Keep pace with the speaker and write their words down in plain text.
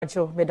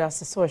Jo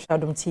medase social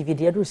dom TV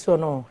de adu so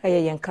no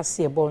eye yen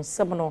kase bon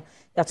sem no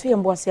ya to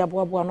yen boase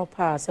aboabo no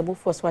pa se bo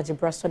force waje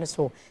braso ne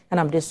so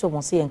na mde so mo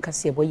se yen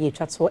kase bo ye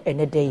twato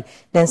ene dey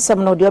den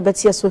sem no de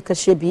obetie so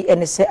kahye bi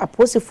ene se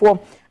aposifo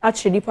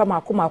achiri nipa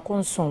mako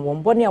nson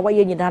won bone a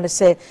waye nyina ne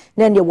se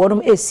na ne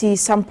wonum esi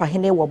sampa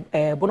hene wo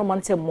bono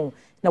montemu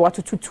na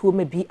watututuo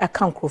me bi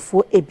aka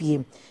nkrofo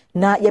ebiem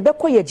na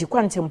yebekọ yeji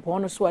kwantempo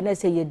no so na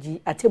se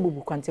yeji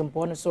atebubu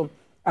kwantempo no so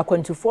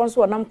akwantufo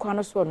so nam kwa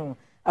no so no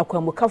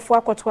akwamukafo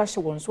akoto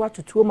ahye won so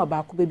atutuo ma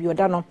baako bebi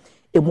oda no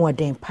emu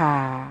oden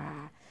pa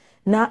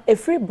na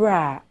efri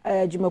bra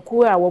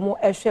jumaku a wo mo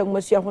ehwe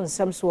ngmasua ho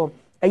nsam so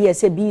eye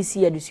se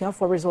BC adusua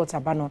for result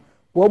aba no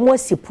wo mo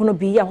asipono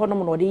bi ya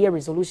honom no de ye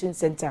resolution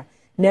center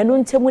na enu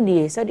ntemu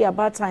ne se de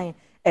abatan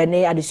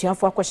ene adusua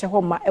fo akohye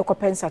ho ma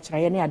ekopensa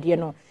kyereye ne ade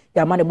no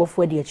ya ma ne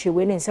bofo ade achi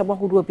we ne nsem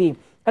ahodo bi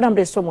anam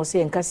de so mo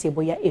se nkase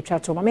boya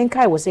etwato ma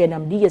menkai wo se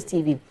nam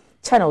DSTV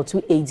channel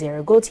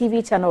 280 Go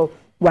TV channel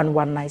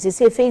 119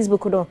 say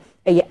Facebook no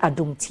eye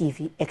Adom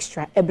TV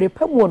extra every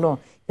pamu no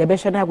ye be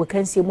hwe na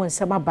agwakansie mu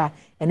nsem aba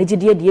ene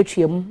gide de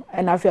atwam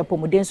na afia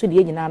pomoden so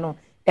de nyina no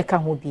eka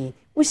ho bi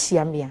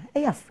wuhia me a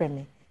eye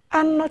afreme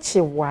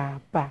anoche wa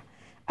ba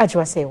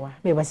ajwa sewa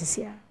me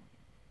basisia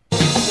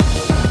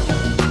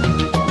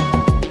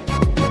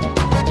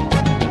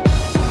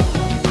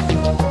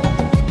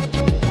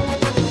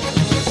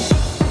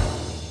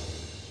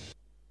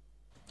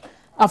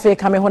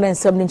Africa me honen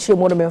nsem ni nchie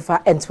mu no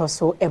memfa ento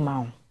so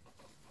ema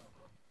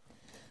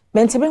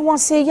Mentebe ho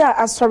se ya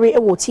asori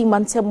ewo ti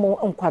mantemo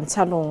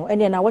nkwanta no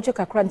ene na wache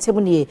kakra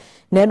ntemu ne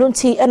na eno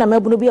nti ena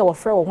mabunu bi a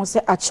wofre wo ho se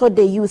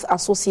Achode Youth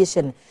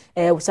Association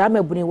sa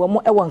mabunu wo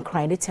mo ewo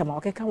nkran ne tema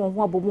okeka wo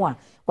ho abomu a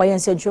waye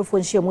nsentwefo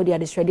nhie mu de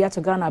adesrade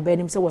ato Ghana ba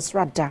nim se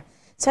wasrada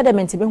sada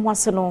mentebe ho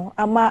se no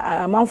ama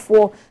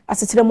amanfo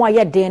asetere mu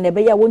aye den na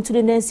be ya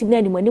wontudi nansim na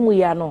animu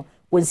ya no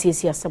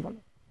wonsiesie asebo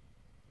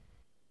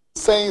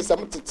saying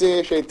some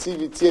tete hwe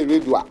TV tie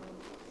radio a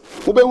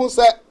wo be hu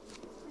se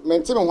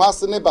mentime ho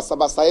ase ne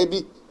basabasa e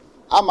bi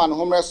ama no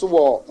homre so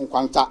wo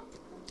nkwanta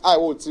ai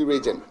wo ti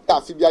region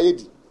afi bia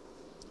yedi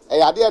e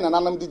yade na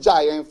nanam di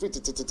gya yen free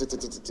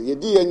tete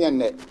yedi yen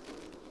ne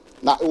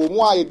na wo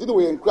mu a yedi no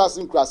yen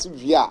krasi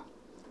wie a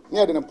ne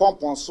yede ne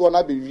pompon so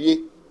na be wie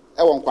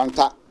e wo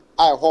nkwanta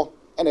ai ho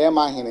e na ye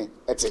ma hene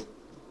ete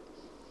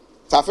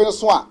tafe no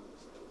so a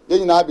ye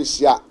nyina be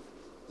hia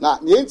na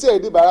yenti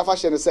edi bara fa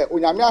hye ne se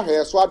onyame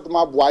ahwe so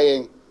adoma boa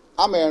yen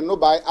ama eno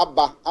bai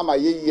aba ama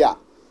yeyi a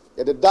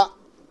yede da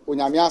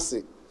onyame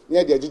ase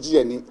ne de agigi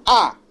ani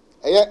a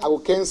eye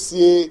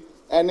awokansie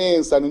ene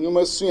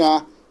nsanunwuma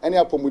sua ene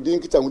apomudin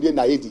kitahudie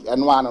na yedi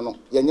eno ano no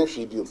yenye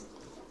hwe bio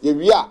ye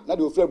wi a na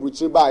de ofra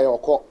bruchiri ba ye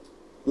okọ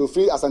de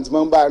ofri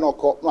asantiman ba ye na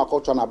okọ na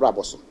akọtọ na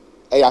brabo so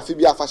eye afi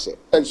bia fa hye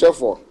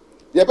enhwefo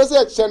ye pese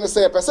ye kye ne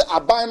se pese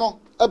aban no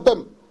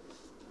ebam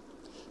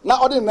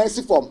na ode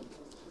nansi form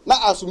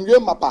na asumdwe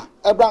mapa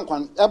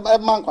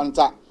ebran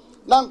kwanta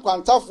na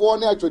nkwantafo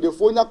ne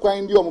atwodefo nya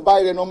kwan ndi o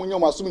mobile no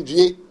munyo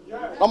asumdwe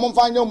no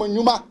mfanya o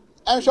nyuma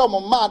enhwe o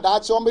ma da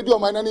ache o medi o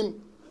mananim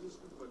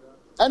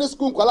any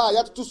school kwala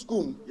ya to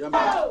school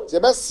je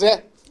be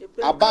se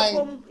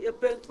aban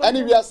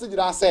any wi ase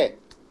gira se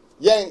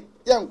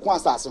yen ko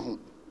asase ho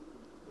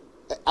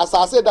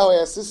asase da o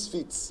 6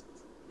 feet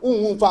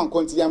unhu fa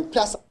nkonti yen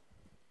piasa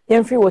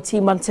yen free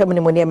woti mantem ne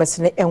mo ne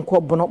mesene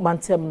enko bono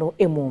mantem no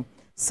emu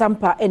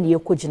Sampa ene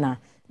ekogina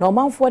na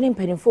omanfo ne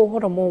mpanimfo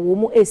horomo wo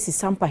mu esi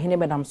Sampa hene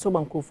medam so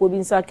bankrofo bi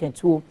nsa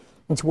kantuo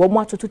nti wo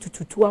mu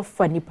atototutu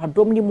afa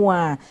nipadom ni mu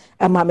a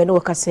ama me no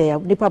kase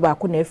nipa ba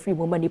ko na afri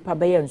mu ma nipa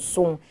ba ye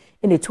nson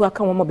ene tu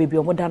aka wo ma bebi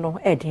o moda no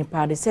eden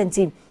pa de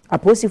senti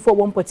aposifo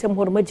wo mpotem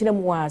horomo agina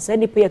mu a sa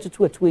nipa ye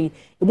tutu atui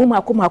emu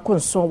mako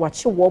nson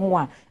wache wo mu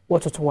a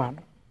wototo wa no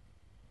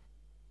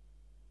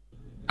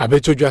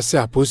Abetodwa se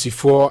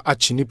aposifo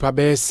achinipa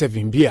be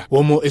 7 bia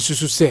womo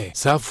esusu se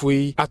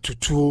safoi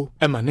atutuo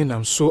ema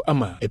nenam so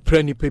ama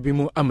epra nipa bi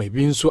mu ama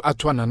bi nso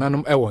ato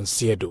anananom ewon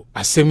siedo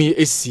asemi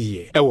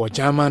esiye ewo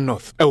German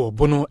North ewo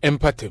Bono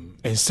empatem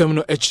ensem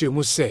no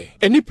achiremu se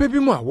enipa bi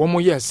mu a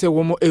womo ye se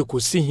womo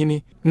ekosi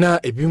hini na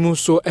ebi mu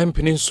so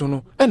empene nso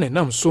no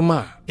enenam so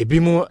ma ebi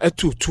mu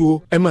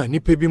atutuo ema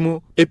nipa bi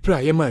mu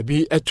epra ye ma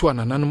bi eto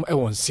anananom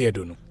ewon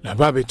siedo no na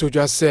ba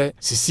betodwa se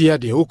sisia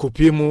de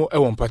okopie mu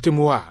ewon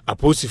patemu a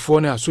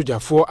aposifo ne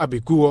asojafo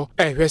abeguo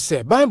ehwe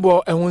se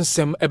Bible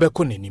ehonsem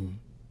ebeko nanim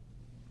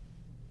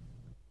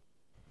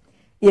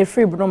ye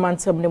free Bono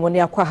mantem ne mo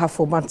ne akwa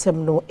hafo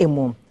mantem no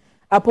emu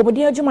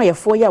apomodi adwuma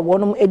yefo ya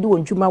wonom edi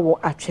wondwuma wo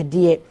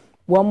atwede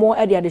wo mo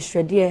edi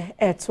adesrede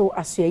eto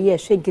asoye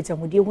ehwe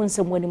nkitahudie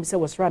honsem wanim se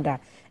wasrada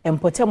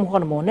empotem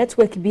hono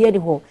network bi edi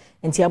ho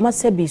nti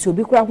amase bi so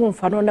bi kura ho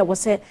mfa no na wo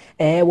se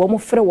wo mo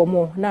frɛ wo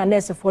mo na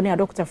nurse fo ne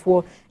doctor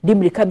fo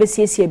dimrika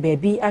besiesie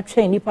baabi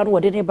atwen nipa no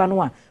wode ne ba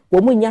no a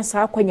wo mo nya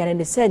saa kwanya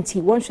ne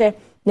senti won hwɛ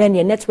na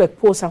ne network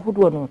post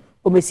ahodo no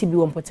o mesi bi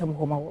wo mpotem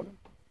ho ma wo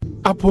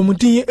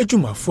apomudin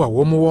adwumafo a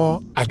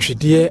wɔmwɔ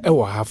atwedie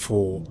ɛwɔ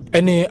hafo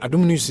ɛne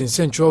Adom News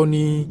nsɛnkyerɛw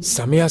ni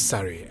Samia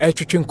Sare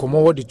ɛtwetwe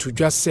nkɔmmɔ wɔde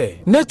tudwa sɛ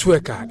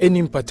network a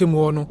ɛni mpatamu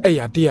hɔ no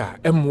ɛyɛ ade a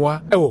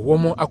ɛmmoa ɛwɔ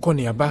wɔn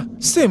akɔneaba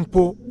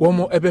sempo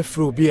wɔn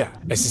ɛbɛfrɛ obi a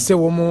ɛsisɛ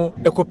wɔn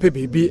ɛkɔpɛ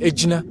baabi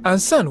agyina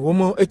ansa na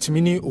wɔn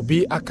atumi ne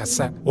obi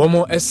akasa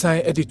wɔn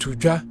ɛsan ɛde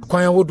tudwa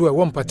kwan ahodoɔ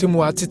ɛwɔ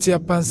mpatamu a tete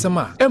apansam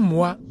a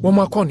ɛmmoa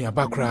wɔn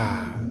akɔneaba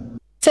koraa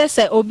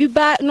sɛ obi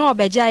ba na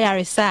ɔbɛgya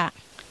yaresa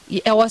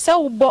e was a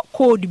ubo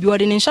code bi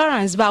the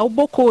insurance ba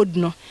ubo code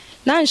no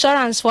na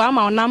insurance for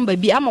ama number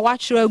bi ama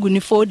watchro agu ni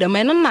folder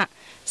me no na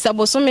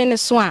saboso me ne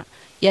so a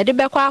ye de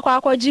bekwa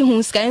akwaji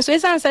hu ska so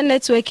isan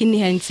network ni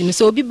hanti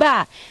so obi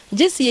ba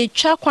jisi ye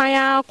twa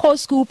kwan akọ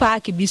school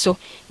park bi so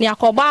ne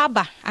akoba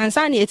aba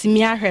ansa na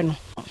etimi ahwe no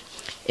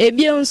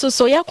ebi nso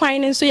so ye kwan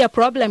nso ye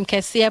problem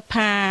kese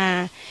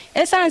pa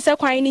esan se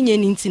kwan ni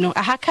nyeni nti no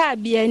ahaka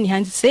bia ni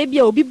hanti se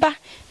bia obi ba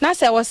na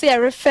se wo se ye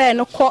refer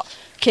no kọ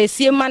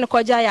kesie man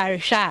koja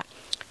yarehwa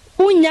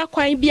unya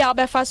kwan bia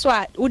obefa so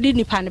a udi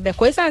nipa ne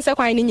beko esanse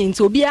kwan ni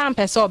nyenti obi a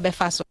mpese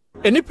obefa so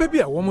enipa bi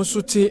a wɔn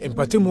so te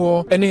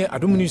mpatemu hɔ ne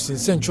Adom News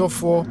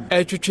nsɛnkyerɛfoɔ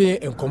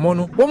ɛtwetwe nkɔmmɔ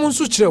no wɔn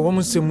nso kyerɛ wɔn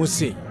nsɛm mu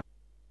se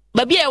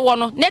babi e wo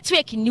no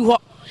network ni hɔ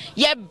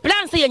ye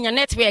plan say nya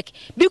network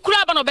bi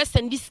kura ba no be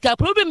send this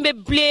problem be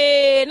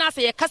ble na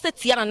say ye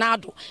cassette ya na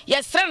ado ye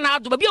sre na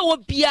ado babi e wo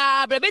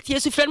bia bra betie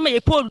su frɛ no ye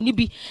pole ni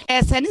bi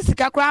send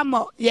sika kura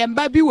ma ye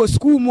mba bi wo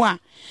school mu a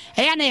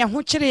eya na ye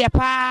ho kyere ye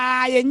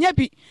pa ye nya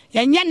bi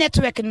ye nya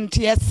network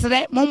nti ye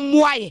sre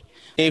mommoa ye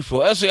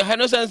efo eso ye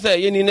no sense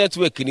ye ni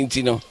network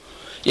nti no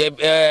ye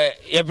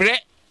bre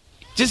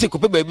tisi ko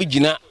pe ba bi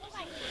gina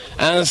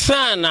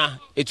ansa na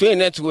etu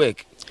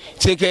network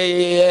Take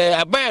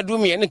a bad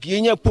room and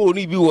a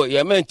pony be what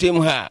you meant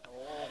him ha.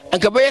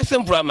 And Cabaya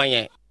Simple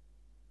Amaya.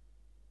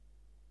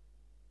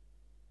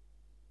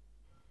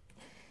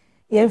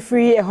 Yen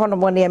free a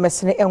honorable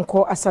Emerson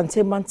Enco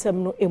Asante Mantem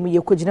no emu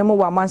yekujinemo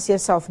wa Mansia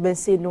South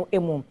Bense no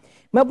emu.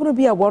 Mabunu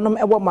bi a wonom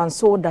ewo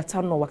manso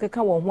data no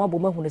wakeka won ho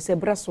aboma se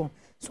braso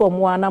so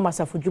omo ana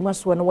masafudwuma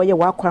so no woye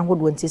wakwan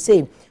hodo nti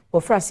sei wo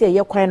frase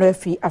ye kwan no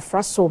afi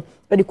afraso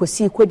odi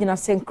kosi kwagina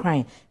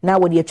senkran na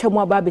wodi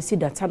atwamu aba besi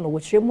data no wo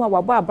kyeremu a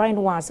waba aban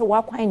no ase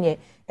wakwan ye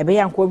ebe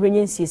ya nko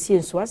hwenye nsiesie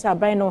nso asa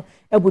aban no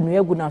abunu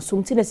agu na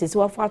somti na sesi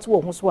wafato wo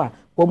ho so a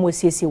wo mo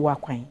siesie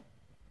wakwan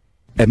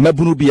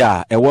Mabunu bi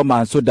a ewo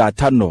manso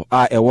data no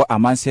a ewo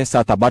amanse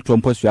South Abato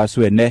mposua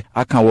so ene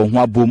aka wo ho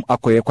abom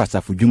akoye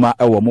kwasafudwuma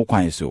ewo mo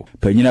kwan so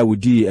panyina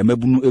wodi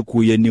mabunu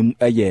eku yanim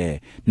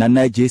eye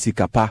nana Jesi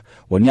Kapa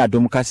woni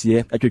Adom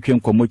kase atwetwe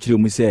nkomo kire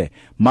mu se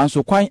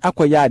manso kwan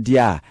akoye ade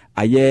a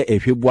aye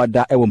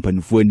ehwebuada ewo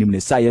mpanifo anim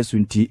ne saye so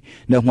nti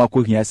na ho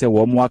akohia se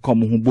wo mo aka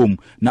mo ho bom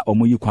na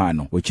omo yi kwan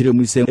no wo kire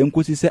mu se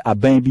enkosi se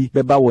aban bi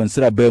beba won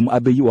sra bam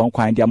abeyi won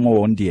kwan de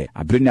amo won de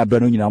abre ne abra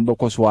no nyina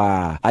mbekɔso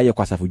a aye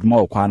kwasafudwuma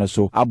wo kwan no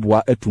so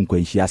abua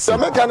etunkwanhia se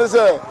me kan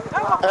se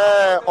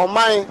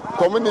oman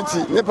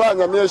community nipa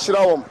nyame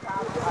ahira wom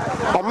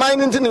oman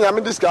ni ntini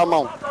nyame diska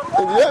amaw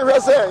ndi ye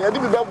hwese ye di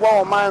bi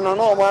beboa oman no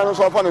na oman no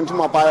so fa ne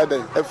ntuma pa ya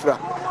den afra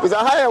is a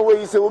higher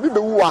way say obi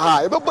bewu wa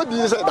ha e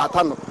bebodi say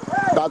data no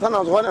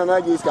so wana na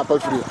diska pa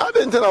free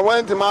ade ntina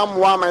wan ntima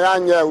amwa ma ya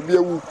anya obi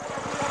ewu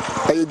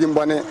ayi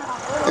dimbone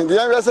ndi ye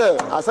hwese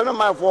asana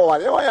man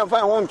forward ye wa ya fa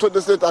ho nto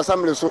the state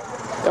assembly so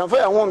ya fa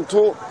ya ho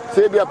nto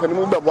say bia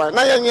panimu beboa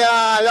na yenya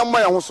ya mma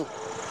ya ho so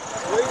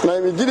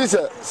na mi gidi se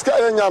ska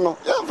yenya no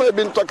ya fa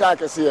bi nto ka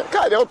kese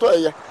ka de oto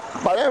eye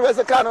ba ya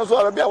hwese ka no so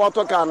ala bia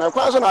wato ka na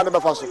kwa so na de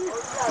befa so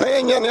na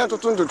yenya ne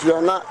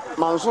totuntutu na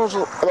manso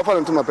so e fa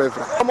ntuma pa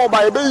efra mo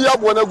ba e be yi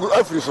abo na gu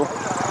afri so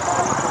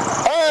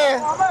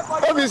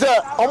obi se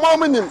omo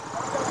minim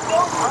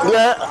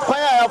de kwa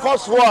ya fa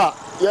so a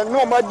ye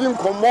no ma di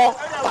nkomo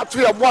atu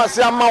ye bo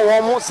ase ama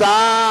wo mo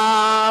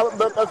saa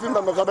afi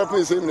mbamba fa be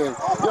pese mi ye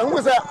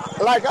hu se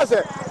like I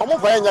say omo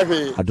fa nya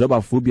hwe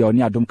adroba phobia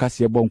oni Adom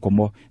kase bo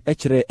nkomo e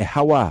kire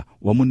ehawa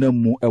wo mo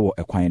namu ewo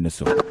ekwan ne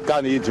so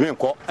ka na yitimi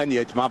nko ani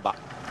yitima ba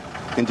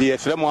nti ye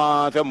frem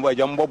a frem bo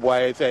jam bobo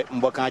ai se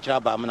mbo kan kira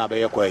ba me na be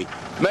ye kwai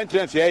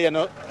maintenance ye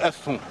no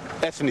esun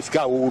esin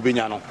sika wo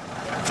benya no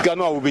sika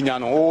no wo benya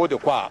no wo de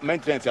kwa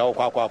maintenance ya wo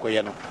kwa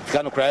ye no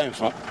sika no kra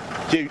enso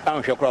je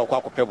anhwe kra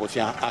kwa pebo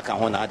sia aka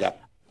ho na ada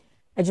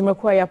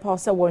Ajimekwa ya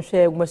pausa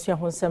wonhwe gumasuya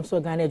honsem so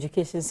Ghana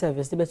Education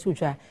Service de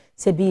betudwa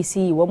se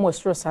BC wo mo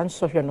stro san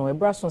sohwe no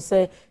ebraso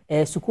se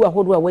suku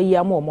ahodo a wayi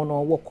amomo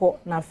no wokọ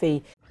na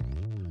fei.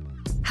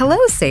 Hello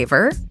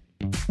saver.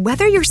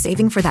 Whether you're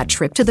saving for that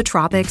trip to the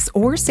tropics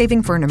or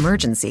saving for an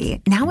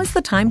emergency, now is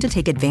the time to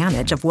take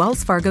advantage of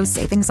Wells Fargo's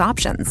savings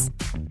options.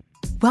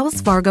 Wells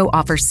Fargo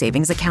offers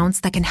savings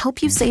accounts that can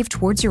help you save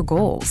towards your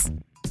goals.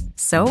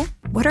 So,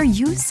 what are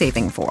you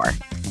saving for?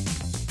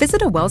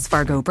 Visit a Wells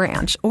Fargo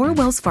branch or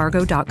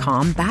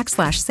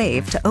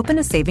wellsfargo.com/save to open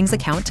a savings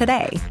account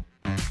today.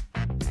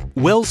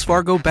 Wells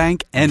Fargo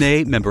Bank,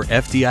 N.A., member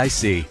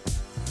FDIC.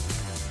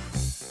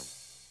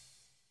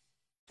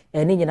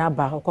 Eni nyina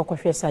ba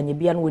okokwohwe sanye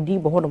bia no wodi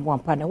bo hono mo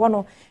ampa ne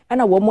wono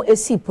ana wo mo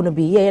esi pono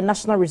bi ye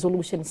National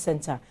Resolution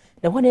Center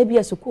the one e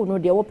bia school no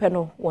de wo pe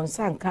no won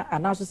sanka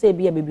anaso se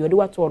bia bebi ode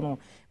wato no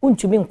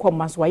untumi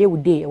nkomma so aye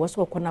wude e wo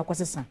so okona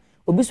akwasesa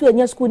obi so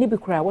anya school ni bi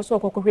kra wo so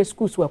okokwe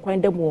school so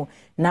akwan demo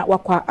na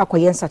wakwa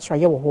akoye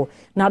nsatraye wo ho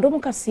na adom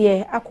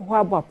kase akoho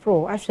abo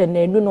pro ahwe na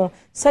enu no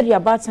sadia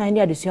batan ni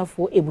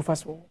adesuafo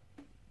ebufaso.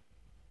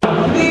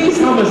 Please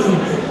have a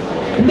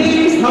seat.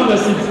 Please have a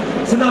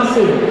seat. Sit down,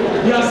 sir.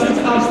 There are seats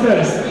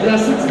upstairs. There are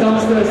seats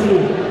downstairs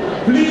here.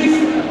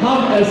 Please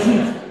have a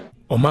seat.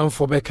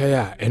 Omanfo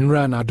bekaya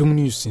enra na adom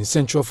news in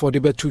central for the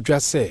betu dwa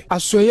se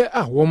asoye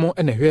a womo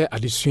enehwe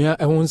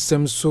adesua ehon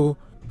nsem so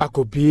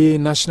akopie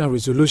National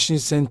Resolution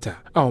Center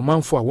a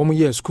omanfo a womo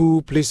ye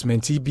school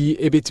placement bi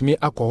ebetimi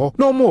akoho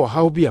no mo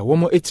how bi a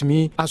womo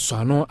etimi aso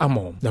ano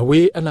amo na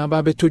we na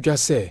ba betu dwa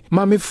se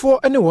mamefo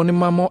ene woni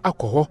mamo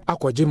akoho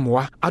akoje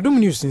moa adom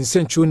news in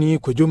central ni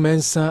kwadwo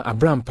mensa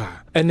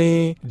abrampa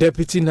ene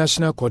Deputy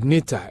National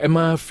Coordinator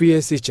Emma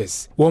Free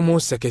SHS womo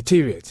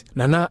Secretariat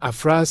Nana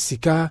Afra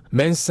Sika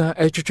mensa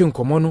etwetwe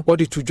nkomo no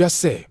odi tudwa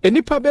se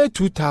enipa be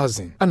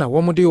 2000 ana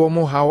womo de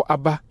womo how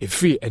aba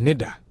efree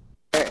eneda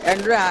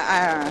and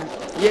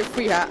ye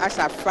free her as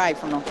a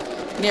 5 no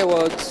near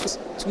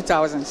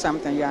 2000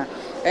 something yeah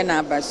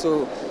and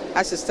so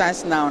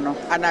assistance now no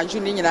and a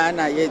junior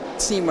na ye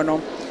team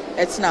no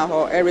it's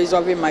now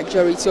resolving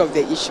majority of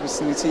the issues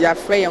so you are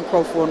free and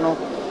call for no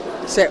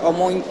say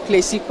among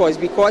place course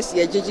because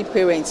your JG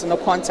parents no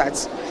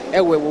contact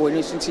we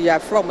will so you are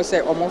from say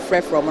among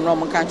free from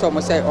no country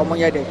almost say among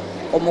ye de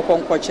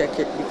omo check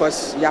it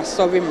because you are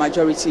solving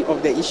majority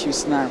of the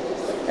issues now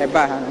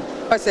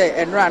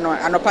say and run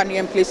an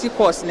opinion place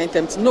course in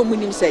terms no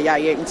meaning say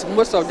yeah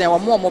most of them are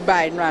more mobile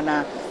and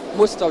run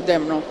most of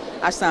them no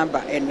are Sampa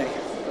and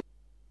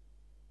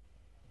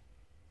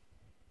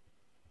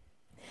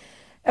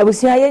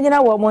Abusia ye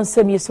nyina wo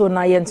monsem yeso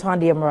na ye nton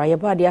de mra ye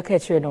ba de aka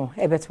kire no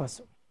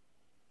ebetwaso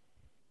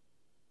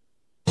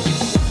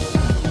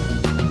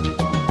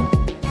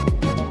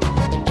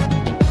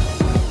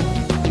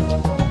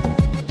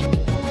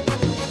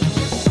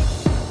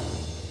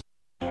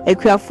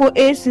Ekuafo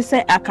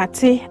esise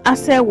akate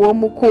ase wo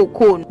mu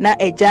koko na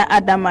eja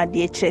adama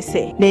de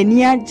kyerese na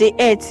ni age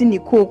eti ni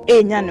koko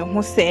enya ne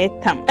ho se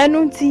tam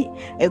enu nti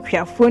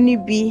ekuafo ni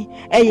bi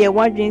eye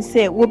wadwen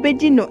se wo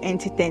bedi no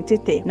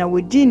entitentete na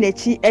wodi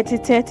nachi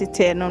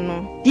etete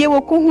no de wo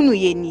kohunu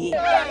ye nie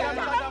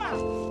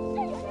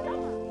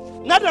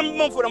nada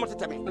mmomfo na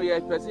motetame no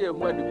ye pese ye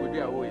hu adegodi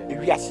a wo ye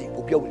ewiase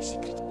obi a wo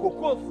secret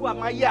koko fu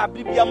amaye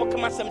abibia mo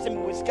kama sem sem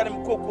wo sikare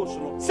m koko so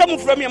no sem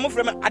frame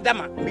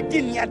adama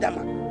medi ni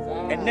adama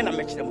enne na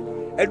mekire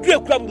mu adu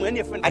ekura bu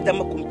ene friend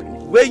adama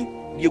company wey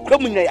ye kura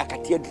mu nya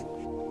yakate adu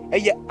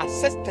eye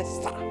assistant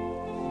star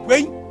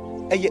wey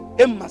eye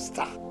emma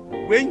star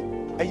wey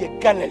eye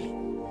gallery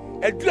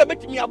adu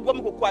abetimi abo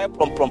m koko aye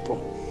prom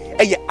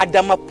eye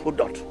adama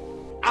product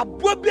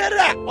abo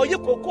biara oye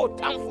koko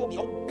tanfo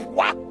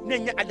wa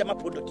nenya adama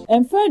product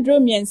emfa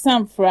dromien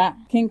samfra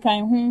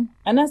kenkan hu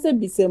anase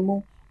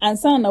bisemu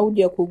ansa na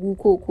wodi akogu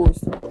koko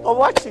so o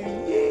watch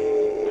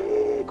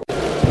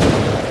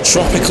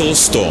Tropical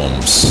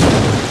storms,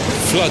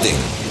 flooding,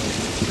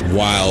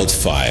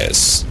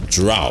 wildfires,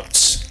 drought,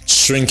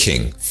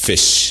 shrinking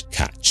fish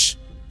catch.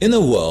 In a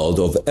world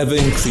of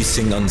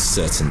ever-increasing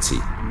uncertainty,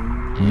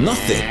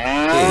 nothing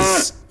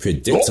is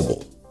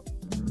predictable.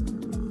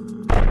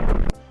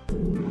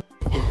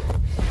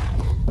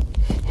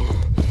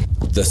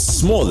 The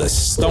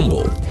smallest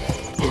stumble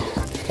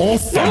or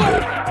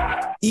fumble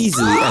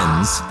easily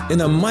ends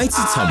in a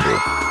mighty tumble,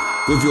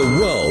 with your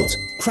world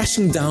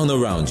crashing down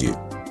around you.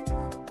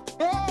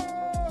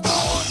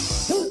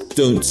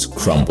 Don't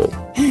crumble.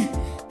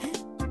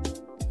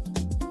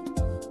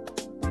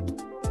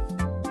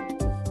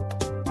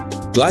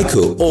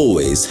 Glyco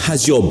always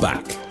has your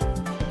back.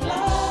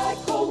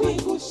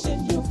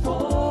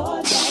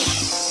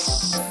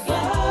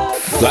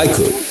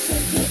 Glyco,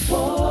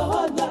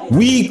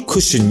 we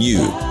cushion you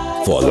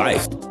for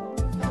life.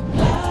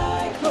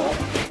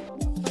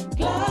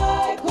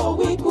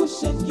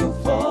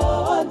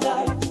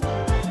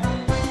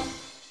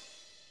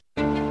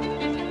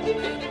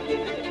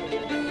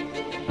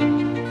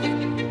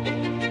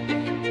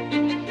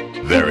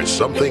 There is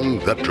something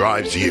that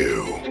drives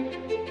you.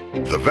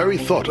 The very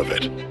thought of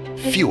it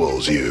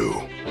fuels you.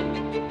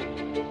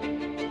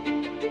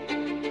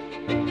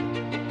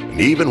 And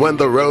even when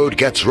the road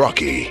gets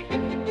rocky,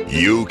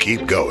 you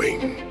keep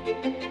going.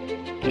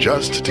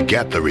 Just to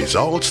get the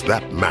results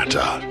that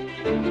matter.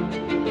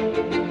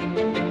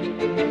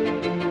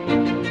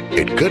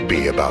 It could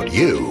be about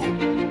you.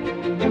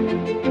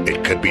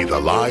 It could be the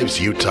lives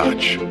you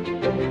touch.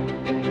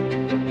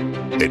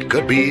 It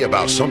could be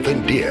about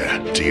something dear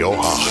to your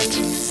heart.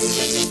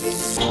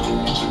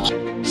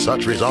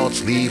 Such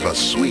results leave a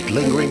sweet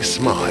lingering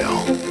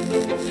smile,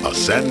 a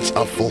sense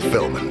of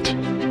fulfillment.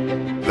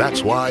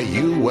 That's why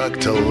you work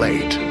till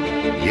late,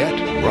 yet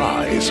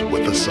rise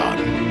with the sun.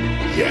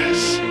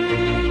 Yes,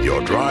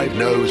 your drive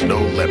knows no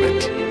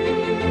limit.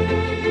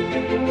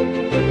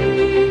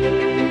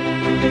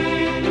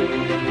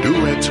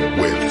 Do it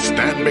with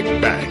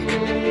Stanbic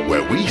Bank,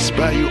 where we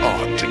spur you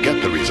on to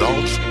get the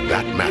results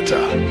that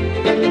matter.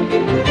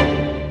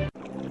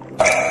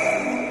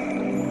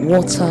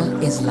 Water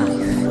is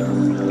life.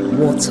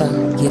 Water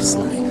gives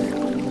life.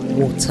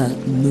 Water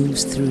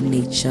moves through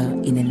nature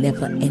in a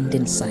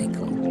never-ending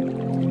cycle.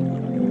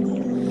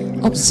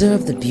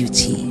 Observe the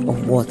beauty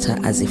of water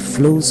as it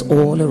flows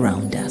all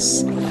around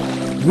us,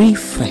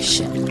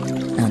 refreshing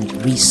and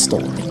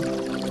restoring.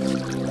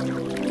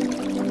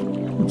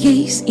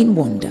 Gaze in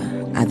wonder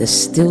at the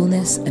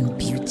stillness and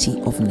beauty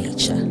of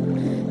nature.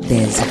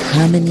 There's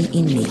harmony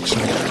in nature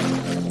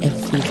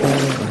everywhere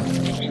around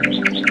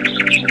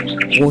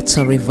you.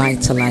 Water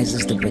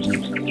revitalizes the body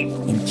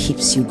and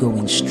keeps you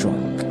going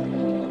strong.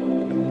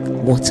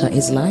 Water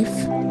is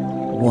life.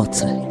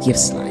 Water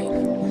gives life.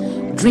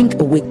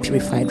 Drink Awake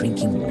Purified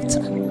Drinking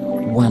Water,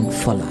 one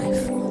for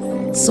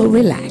life. So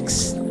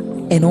relax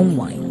and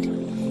unwind,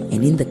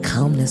 and in the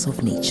calmness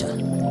of nature,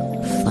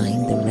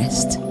 find the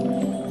rest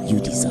you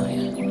desire.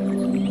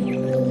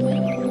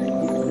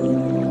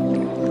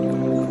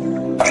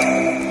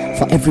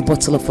 For every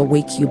bottle of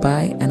Awake you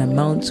buy, an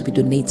amount to be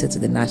donated to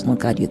the National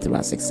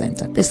Cardiothoracic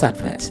Center. This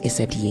advert is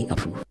FDA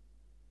approved.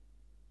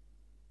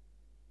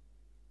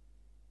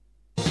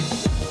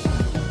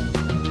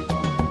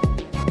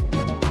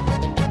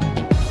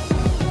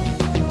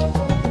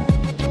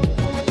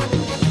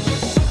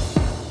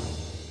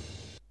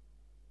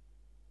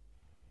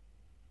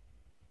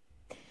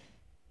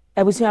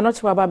 Abusua no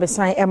to aba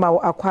besan ema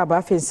akwa aba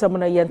afi nsam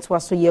no ye nto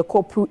aso ye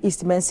kopru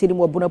eastman city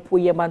mo bona po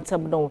ye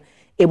mantam no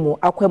emu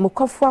akwemu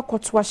kofo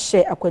akoto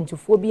ahye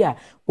akwantufuo bi a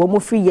wo mo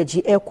free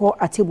yeji ekọ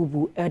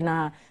atebubu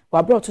na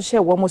wabro to hye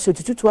wo mo so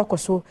tututu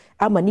akoso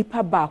ama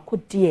nipa ba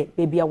akode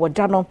bebi a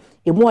woda no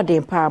emu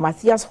odem pa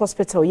Matthias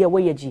Hospital ye wo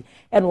yeji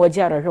eno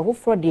oji arahwe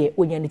hofro de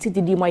onyane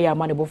tididi ma ya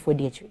amane bofo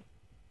de achi.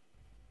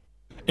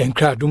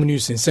 Enkra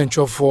Dominus in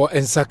Central for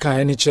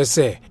Ensaka eni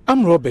chese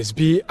am robbers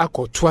bi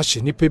akoto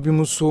ahye nipa bi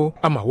mu so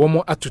ama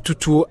womo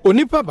atututu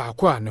onipa ba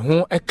akwa ne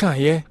ho eka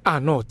ye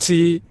ano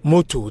ti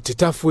moto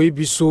titafo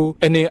bi so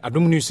ene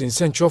Dominus in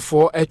Central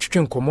for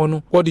etwetwe nkomo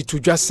no wodi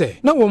tudwa se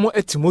na womo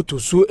eti moto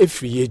so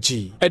efiri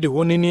yeji ede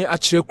wonini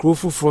akire kro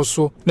fufuro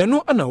so na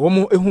no ana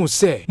womo ehu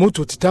se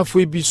moto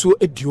titafo bi so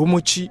edi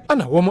womo chi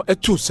ana womo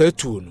etu sa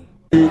etu no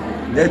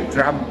the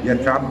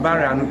trap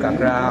barrier no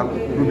kakra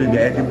rubi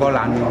be di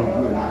bola no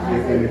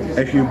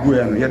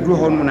ehwe no ye dro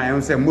hon na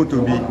yen se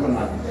moto bi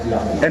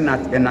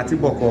enati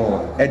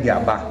boko edi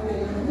aba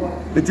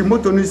eti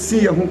moto no si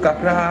ye hu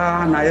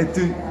kakra na ye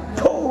ti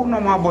to no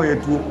ma boy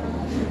etu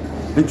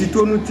eti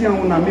to no ti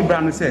an na mi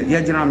bra no se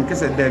ye gina me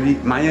kese davi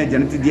ma ye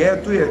gina ti de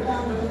etu ye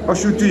o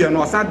shutu ye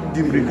no sa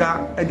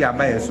dimrika edi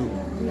aba ye so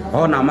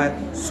o na ma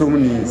so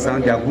ni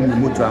san dia gumi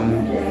moto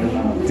amu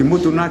ti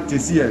moto na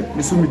tesi ye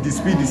mi so mi di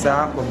speed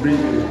sa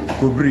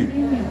kobri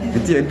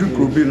eti edu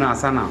kobri na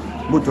asana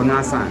moto na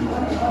asan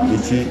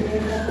echi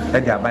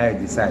edi aba ye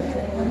decide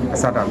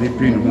asada me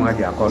prin hu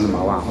adi akọ no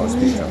ma wa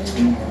hospital.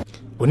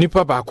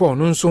 Onipa ba akọ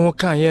no nso ho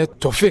kan ye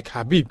Tofik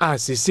Habib a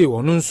sese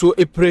ono nso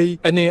eprei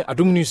ene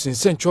Dominus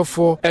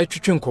nsentwofo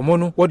etwetwe nkomo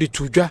no wodi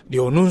tudwa de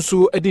ono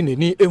nso edi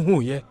neni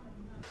ehu ye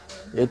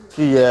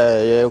etu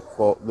ye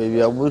ko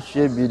bebi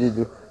abuhye bi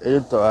didu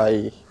eto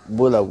ai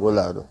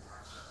bola no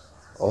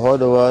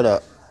ohodo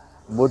wara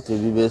bote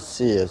bi be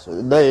CS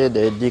da ye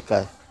de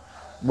dika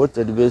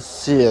bote bi be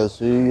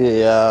CS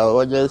ya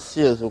oje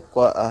CS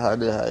kwa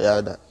ahade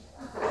hayada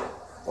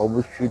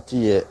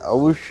obushuti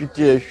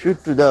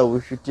shutu da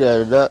obushuti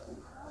da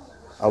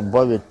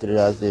abba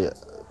betriase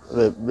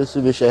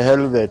be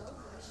helmet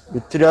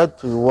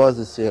betriatu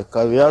was say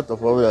caveat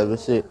of all we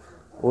say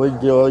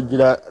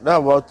ojira na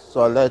about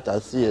so let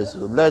us see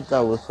so let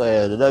us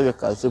say that we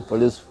can see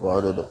police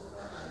for no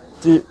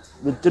ti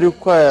betri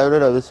kwa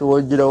na we say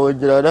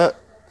ojira na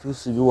to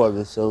see we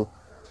be so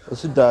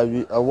so that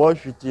we I want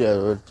shuti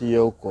ya ti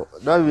yoko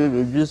na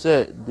we be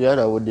say dia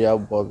na we dia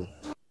bomb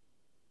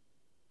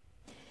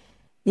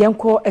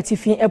Yanko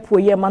etifi epo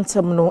ye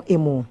mantam no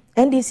emu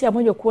NDC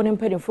amanyoko ne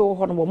mpedifo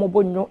ho no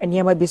mobonyo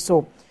enema bi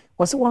so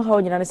wose won ha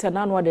onyina ne se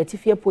na no da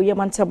etifi epo ye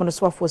mantam no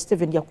so afo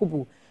Steven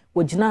Yakubu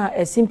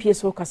wojina simpie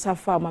so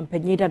kasafa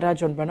mampanyi dada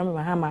John Branham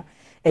Mahama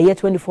ye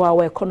 24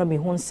 hour economy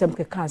ho nsem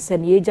keka se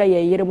ne yeja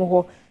ye yere mo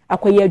ho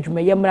akoye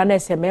adwuma ye mra na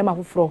se mema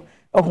foforo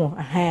oho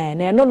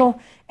na eno no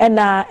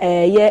na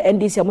ye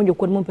NDC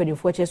amanyoko ne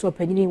mpedifo che so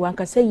panyini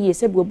wanka se ye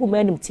se bu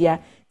manim tia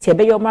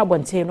be yo ma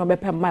bonten no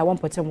bepem mai won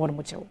potem wo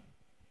mo chewo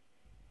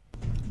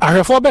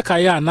Ahwefo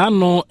bekaya na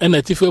no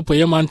enatifo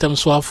poye mantem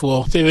so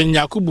afo Steven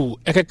Yakubu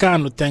ekeka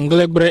no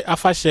tenglebre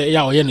afahye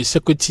ya oye no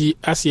security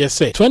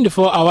asese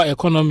 24 hour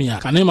economy a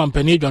kane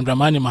mampani John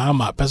Dramani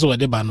Mahama peso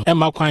wede ba no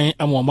ema kwan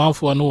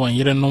amomanfo no won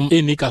yerenom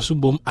eni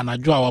kasubom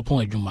anadwo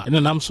awapon adwuma ene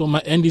nam so ma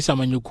NDC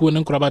amanyoku ne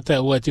nkrabata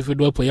ewo atifo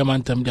do poye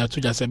mantem dia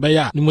to jase be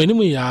ya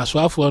nimanimu ya so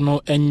afo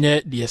no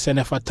enye de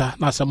senefata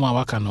na asamo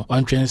awaka no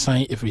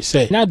wantwensan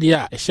efrise na de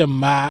a ehye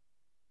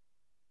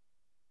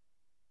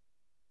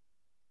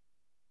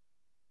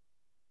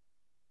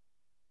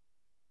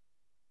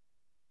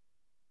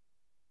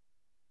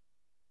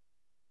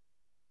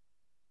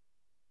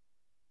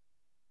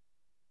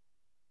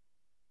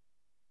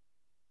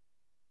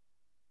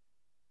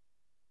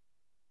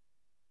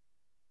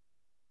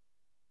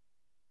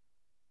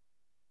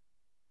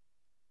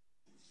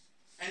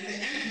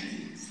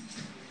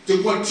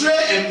to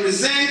portray and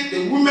present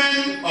the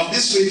women of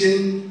this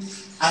region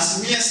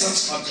as mere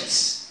sex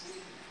objects,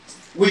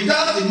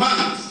 without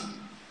demand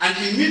an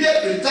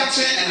immediate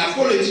retraction and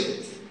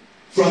apology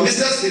from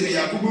Mr. Stephen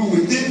Yakubu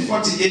within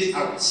 48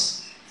 hours.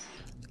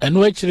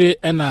 Eno achire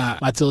ena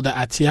Matilda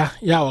Atia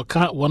ya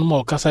waka won ma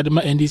okasa de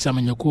ma endi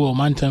samanyaku o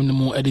mantam ni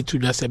mu edi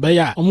tudwa se be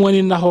ya omo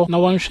ani na ho na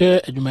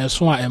wonhwe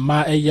adwumaso a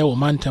ema eye o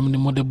mantam ni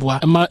mu de boa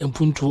ema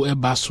empuntu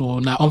eba so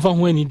na onfa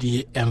ho ani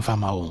die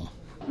emfama wo.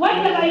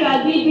 Whatever you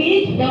agree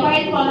with, the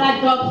white collar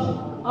jobs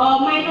or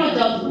minor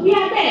jobs, we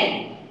are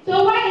there.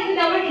 So why is it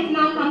that when it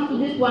now comes to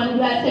this one,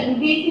 you are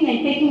segregating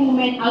and taking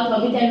women out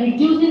of it and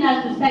reducing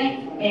us to sex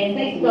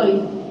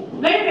toys?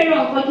 Very, very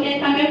unfortunate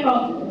coming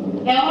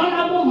from an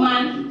honorable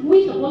man who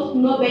is supposed to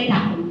know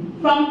better.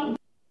 From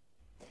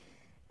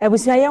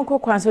Ebusiayanko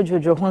Kwanso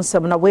Jojo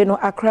Honsam na we no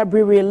Accra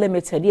Brewery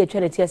Limited ye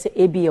charity as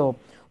ABL.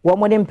 Wo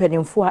mo ne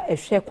mpanimfo a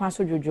ehwe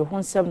Kwanso Jojo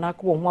Honsam na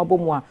akwo ho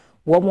abomu a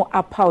wo mo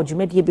apaw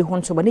dwumedie bi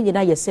honto ma ne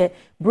nyina ye se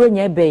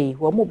bronya bei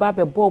wo mo ba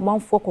be bo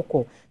manfo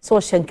kokko so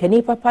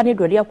hyenkani papa ne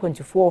dode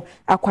akwantifo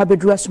akwa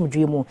bedru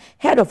asomdwe mu.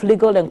 Head of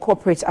Legal and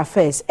Corporate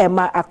Affairs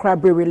Emma Accra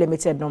Brewery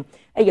Limited no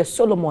eye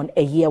Solomon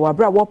eye wa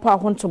bra wo pa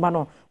honto ma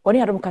no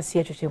woni adom kase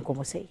atwetwe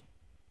nkomo sei.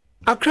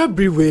 Accra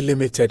Brewery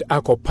Limited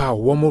akopa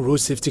womo road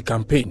safety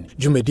campaign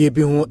jumedie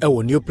bi hu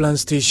ewo new plan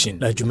station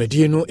na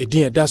jumedie no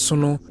edin eda so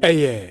no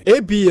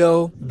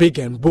ABL Big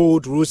and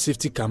Bold Road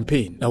Safety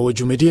Campaign na wo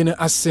jumedie no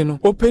ase no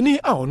openi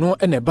a ono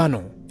eneba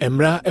no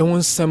emra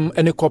ewonsam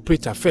ene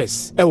corporate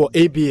affairs ewo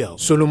ABL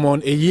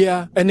Solomon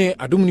Eyia ene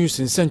Adom News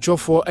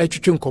nsentwofo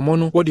atwetwe nkomo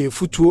no wo de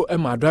futuo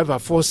ema driver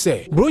for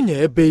say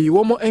bronya ebei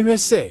womo enhwe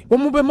se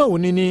womo bema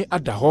wonini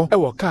ada ho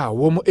ewo car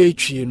womo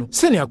etwie no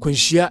sene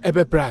akwanhia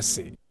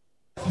ebebrase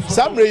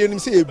Samre yenim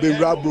se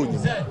ebewura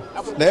bronya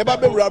na eba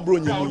bewura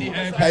bronya mu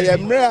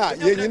eyemre a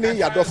yenyini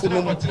yadofo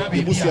no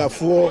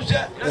ibusuafo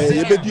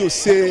yebedi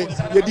ose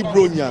yedi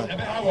bronya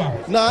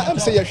na em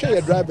se yehwe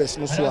ye drivers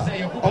no so a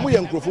omo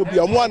ye nkrofo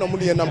bia omo ana omo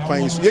ne nam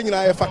kwan so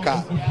yenyina ye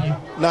faka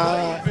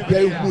na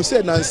ye hu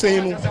se na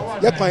nsen no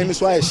ye kwan no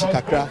so a ye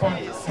kakra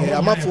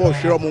amafo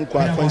hwere omo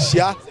nkwa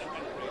kwanhia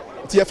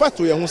ti ye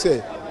fato ye hu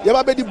se ye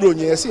ba bedi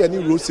bronya ye se ye ni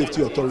road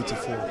safety authority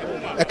for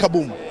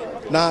ekabom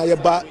na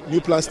yeba new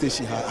plan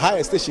station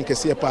high station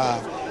kese pa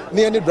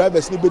ne any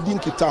drivers ni bedi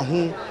nkita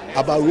ho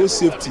about road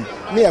safety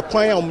ne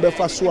ekwan a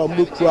ombefa so a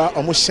mokura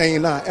omo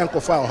hyen na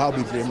enkofa o ha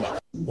bebrema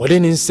wode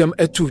ni nsem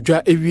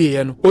etudwa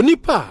ewie no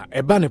onipa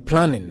eba ne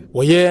planning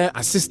woye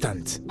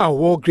assistant a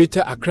wo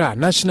Greater Accra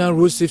National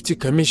Road Safety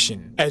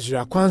Commission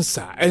Ezra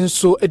Kwansa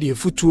enso ede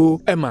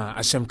efutuo ema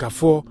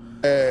ahyemkafo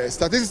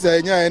statistics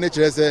enya ene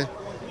kirese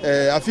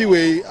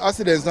afiwe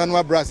accidents na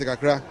no brass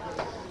kakra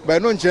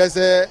but no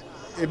kirese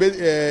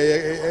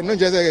no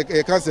just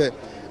cancer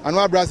and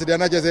one brass they are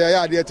not just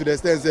idea to the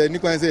extent say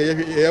nikwan say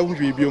e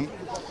hunhwe biom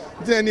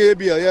then e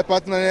bi e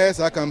partner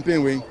sa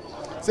campaign we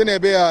say na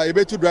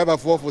be two driver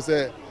for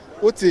say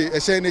oti e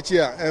hye na chi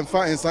a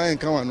emfa ensan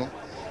enka wano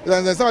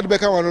then some de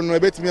ka wano no e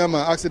betimi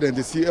ama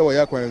accident si e wo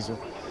ya kwan so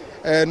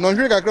no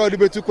hwe kakra de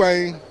betu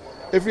kwan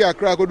every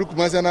Accra kodu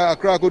Kumasi na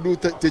Accra kodu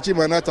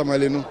Techima na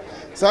Tamale no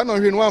sa no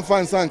hwe no amfa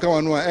ensan enka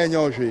wano a enya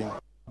ohwe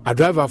a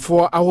driver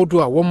for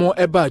ahodo a womo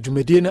eba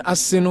adwumedie no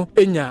ase no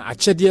enya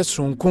akyede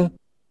sonko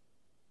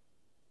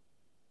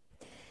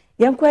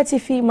Yankwati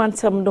fi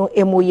mantam no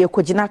emoye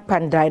kogina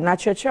pandai na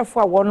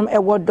churchfo a wonom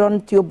ewo Don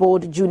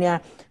Theobald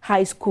Junior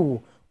High School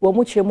wo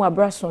mu chemu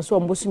abrason so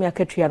mbosumi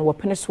akatua no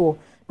wopene so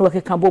no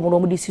wakeka bo mu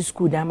no di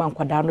school da ma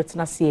nkwada no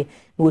tenase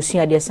no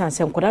osua de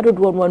sanse nkwada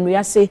dodo no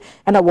anuase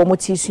na wo mu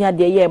ti sua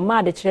de ye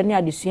ma de kire ne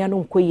adesua no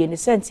nkoye ne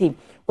senti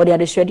wode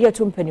adehwede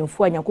ato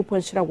mpanimfo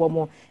anyakopon hyira wo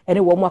mo ene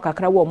wo mo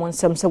akakra wo mo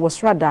nsem se wo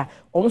srada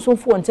wo nso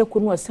mfo nteku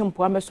no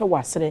asempo ameso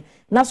wasere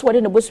na so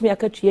wode ne bosumi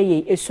akatua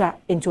ye esua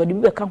enti wode bi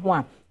beka ho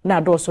a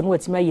na doso no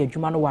watima ye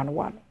adwuma no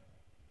wano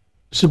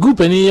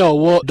Sugupeni ya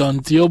wo Don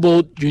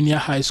Theobald Junior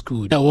High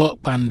School ya wo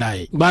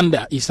Pandai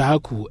Banda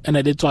Isahaku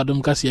ene de to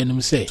adom kase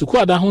enum se suku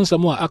ada ho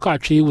nsam a aka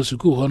atwe wo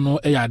suku ho no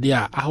eyade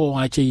a aho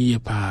ache yie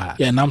pa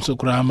ya nam so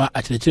kurama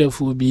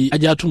akyerɛkyerɛfo bi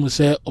agya to mu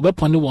se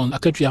obepone won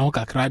akatua ho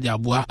kakra de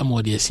aboa ama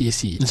ode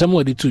asiesi nsam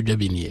ode to dwa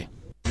bi nie.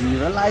 We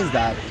realize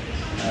that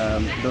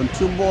Don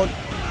Theobald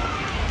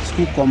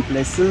School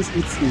Complex since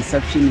its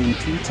inception in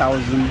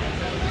 2000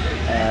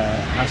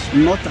 has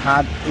not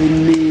had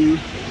any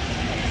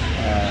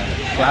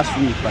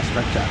classroom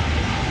infrastructure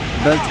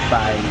built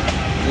by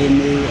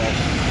any of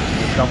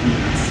the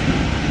governments,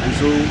 and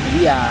so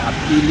we are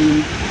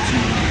appealing to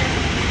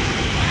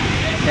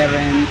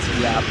parents,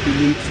 we are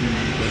appealing to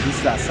the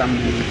Visitor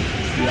Assembly,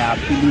 we are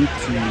appealing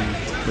to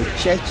the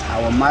church,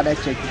 our mother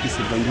church, which is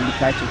the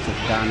Evangelical Church of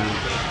Ghana.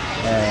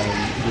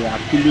 We are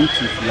appealing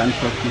to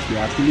philanthropists, we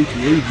are appealing to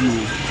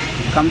NGOs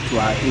to come to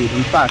our aid.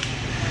 In fact,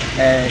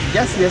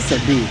 just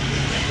yesterday,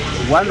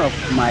 one of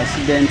my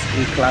students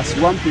in class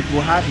 1 people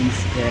had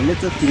his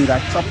little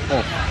finger chopped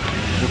off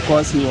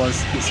because he was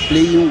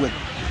playing with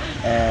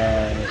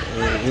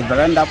a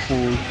veranda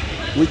pole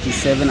which is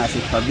serving as a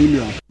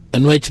pavilion.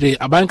 eno achire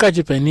abanka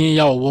chipani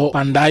ya owo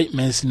Pandai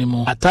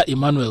Mensinimo ata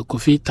Emmanuel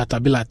Kofi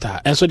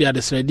Tatabilata enso de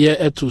adesrede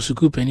etu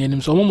suku pani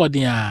anim so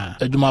momodin a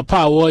adwuma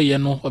pa wo ye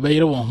no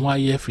obeyere won ho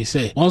aye free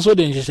say won so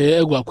de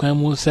nhihye egu akwan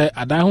mu se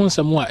adan ho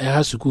nsem a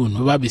eha suku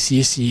no ba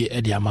besiesie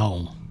e de ama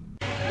won.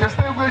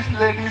 Distinguished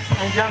ladies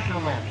and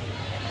gentlemen,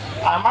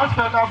 I must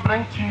further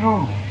bring to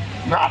you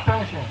your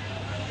attention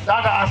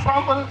that the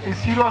ensemble is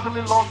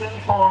seriously longing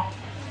for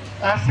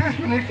a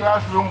 6-unit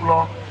classroom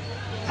block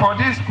for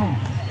this school.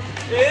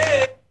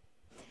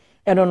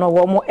 I don't know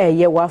what more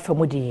ye wa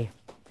famudi.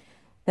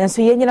 Then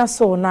so ye nyina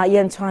so na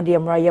ye ntwan de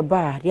mra ye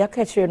ba de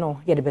aka kire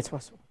no ye de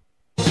betwa so.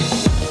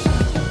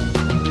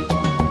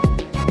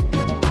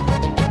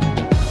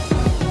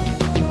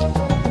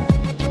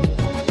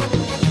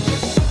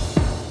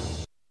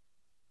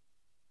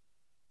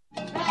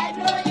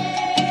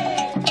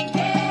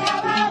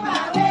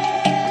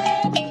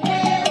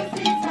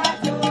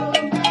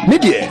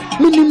 Media,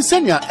 minim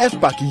senya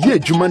F-Pack ye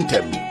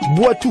jumantem,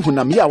 bua tu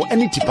hunam yaw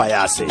eni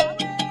tipaya ase.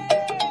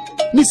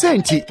 Ni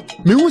senti,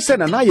 mi hu se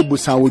na ye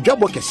busan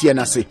odwabo kese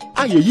na se,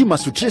 aye yi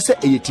masutre se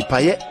eye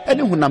tipaye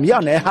eni hunam yaw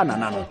na eha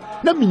nanano,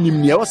 na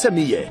minim ne wo se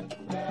me ye.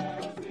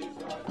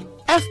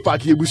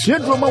 F-Pack ye busua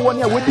droma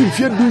woni a wodi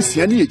mfie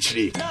dunsia ne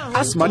echire.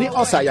 Asmani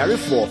osa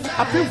yarefo,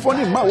 apemfo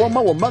ne ma wo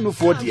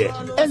manufo de,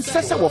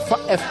 ensese wo fa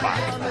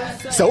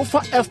F-Pack. Se wo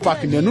fa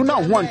F-Pack ne nu na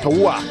ho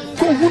antowo a,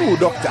 ko hunu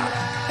doctor.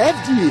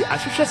 FDA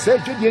ahwehwe say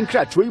dwedie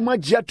nkra tro yi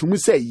magia tumu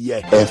say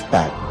ye.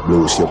 F-Pack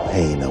blows your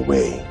pain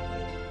away.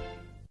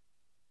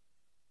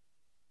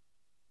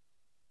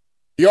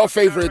 Your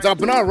favorite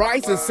Abna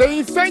Rice is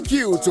saying thank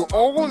you to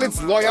all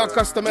its loyal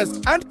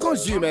customers and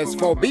consumers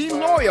for being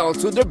loyal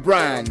to the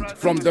brand.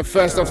 From the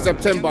 1st of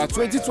September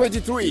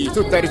 2023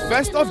 to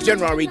 31st of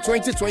January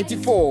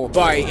 2024,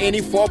 buy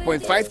any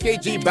 4.5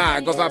 kg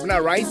bag of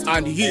Abna Rice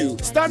and you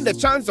stand the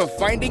chance of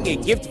finding a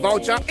gift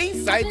voucher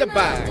inside the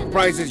bag.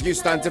 Prizes you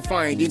stand to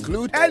find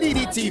include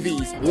LED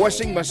TVs,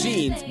 washing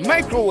machines,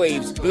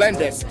 microwaves,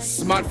 blenders,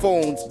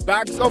 smartphones,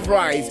 bags of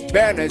rice,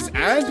 burners,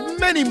 and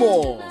many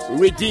more.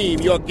 Redeem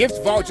your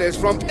gift vouchers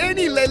from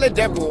any Lele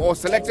depot or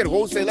selected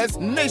wholesalers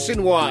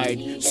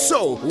nationwide.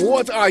 So,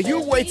 what are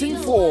you waiting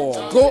for?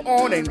 Go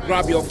on and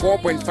grab your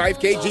 4.5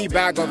 kg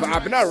bag of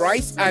Abna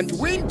Rice and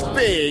win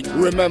big.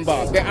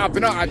 Remember, the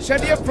Abna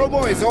Achedia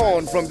promo is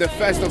on from the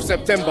 1st of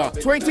September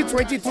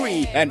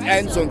 2023 and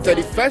ends on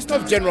 31st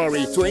of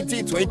January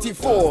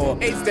 2024.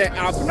 It's the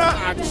Abna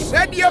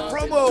Achedia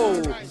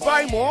promo.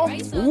 Buy more,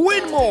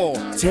 win more.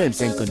 Terms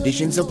and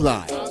conditions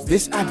apply.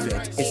 This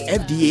advert is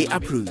FDA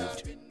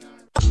approved.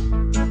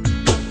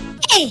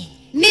 Hey,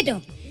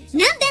 middle.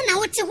 Nande na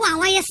wote ho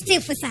awaya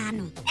stiff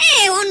sano.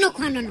 Ono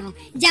kwano no.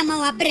 Jama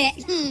wa bre.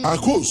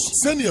 Akos,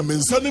 send your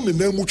mensane me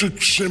na mu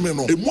twetwe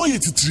no. Emo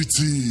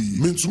yetitriti.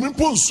 Mentumi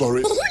pon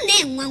sorry. Ho na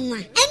enwanwa.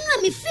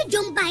 Enwa me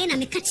freedom buy na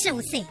me ka kire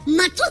wo se.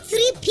 Mato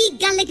 3P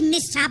garlic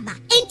mixture ba.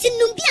 Enti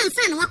numbi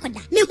ansa na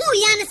wakoda. Me hu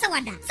ya ne se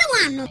wada. Se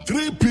wano.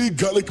 3P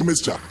garlic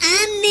mixture.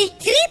 Ane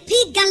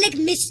 3P garlic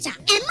mixture.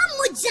 Ema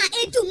moja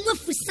edu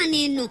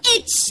mwafusane no.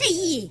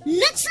 Echeyi.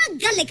 Natural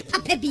garlic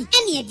papa bi.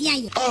 Ene edi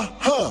aye.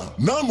 Aha.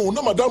 Na mo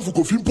na madam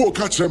Fukofimpo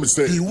catch me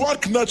say he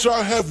work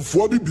natural hair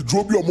for bi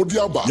drobi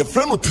omodiaba. Your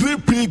friend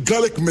 3P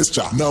garlic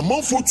mixture. Na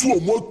manfo tu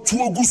omo tu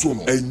oguso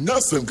no. Enya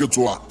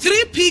semketoa.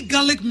 3P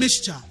garlic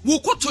mixture. Wo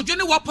ko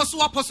todwene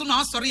waposo na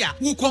asori a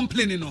wo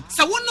complain no.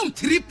 Sa wonum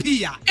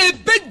 3P a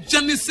ebe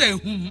jane say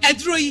hum.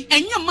 Edro yi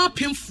enya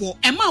mapemfo.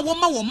 Ema wo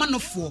ma wo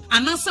manofo.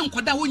 Anansa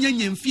nkwada wo nya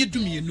nyamfie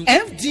dumienu.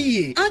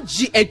 FDA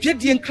agi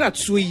edwedie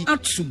nkratso yi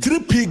atum.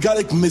 3P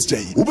garlic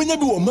mixture. Ubenya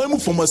bi wo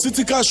mamu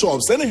pharmaceutical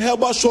shops and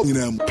herbal shop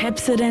nyinam.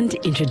 Pepsodent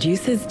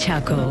introduces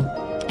charcoal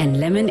and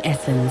lemon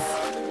essence.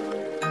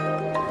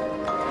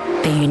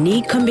 The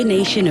unique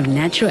combination of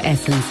natural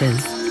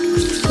essences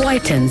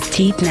whitens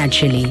teeth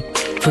naturally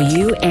for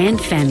you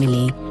and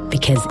family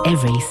because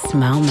every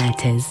smile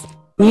matters.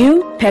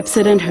 New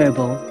Pepsodent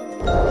Herbal.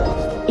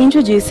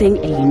 Introducing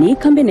a unique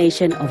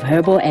combination of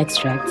herbal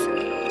extracts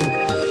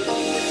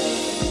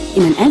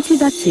in an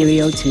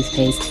antibacterial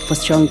toothpaste for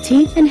strong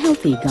teeth and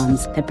healthy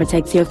gums that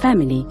protects your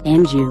family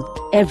and you.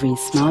 Every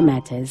smile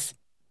matters.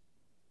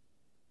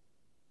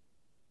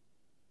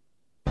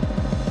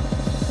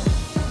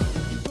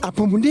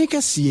 Apomune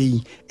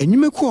kasiye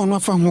enyumeku ono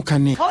afa ho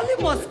kane.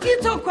 Holy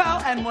mosquito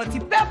coil and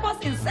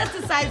multi-purpose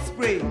insecticide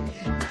spray.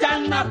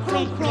 Dana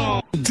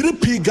kron.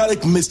 3P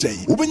garlic mixture.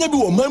 Ubenya bi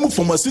wo mamu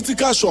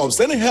pharmaceutical shops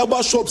and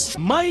herbal shops.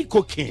 My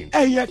cooking.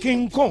 Eya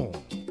King Kong.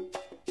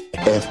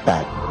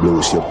 F-Pack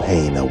blows your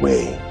pain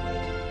away.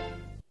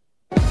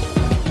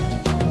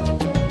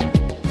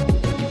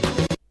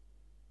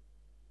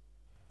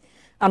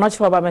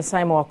 Anochwa ba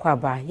mesaimo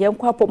wakwaba.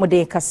 Yenkwa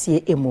pomode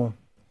kasiye emu.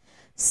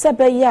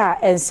 Sebe ya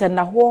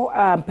ensena ho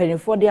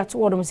mpenifo de ato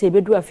wodom se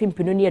bedu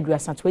afimpinu ne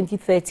aduasa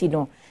 2030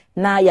 no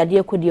na yade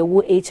ekode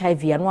wo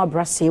HIV anu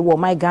abrase wo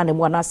my Ghana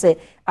mu na se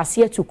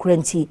ase atu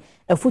kranti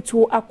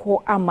afutu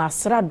akọ ama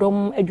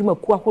sradom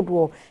adwumaku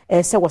ahodo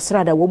se wo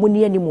srada wo mu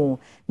ne animu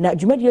na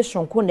dwumadie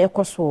sonko na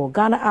ekoso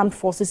Ghana Armed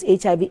Forces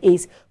HIV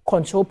AIDS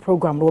Control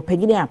Program no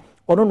panyine a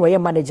ono no ye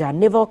manager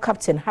naval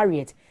captain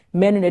Harriet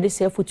menu na de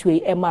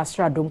sefutu Emma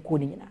Stradom ko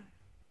ni nyina.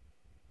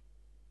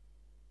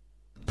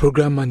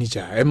 Program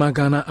Manager, Emma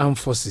Ghana Armed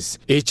Forces,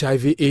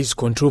 HIV/AIDS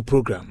Control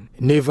Program,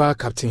 Naval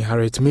Captain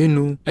Harriet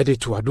Menu,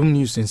 Editor Adum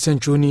News in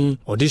Centroni,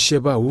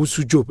 Odisheba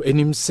Wusu Job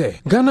Enim Se,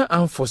 Ghana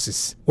Armed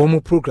Forces, Womo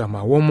Programmer,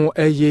 Womo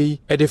Eye,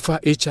 Edefa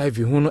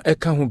HIV Huno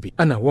Ekahubi,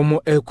 Ana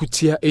Womo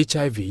Kutia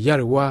HIV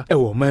Yarewa,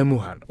 Ewo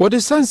Maimuhan. What the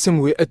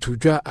Sansimwe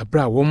Etudra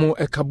Abra Womo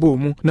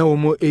Ekabomu, na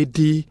Womo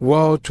AD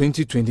World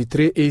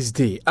 2023 AIDS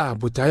Day,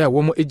 Butaya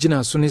Womo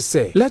Ejina Sone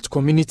Se, let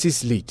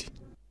communities lead.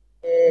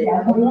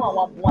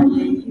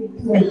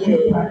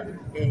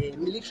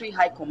 Military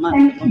High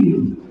Command,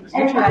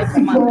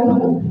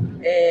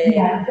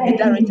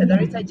 the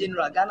Director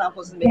General, Ghana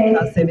Forces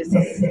Medical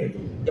Services,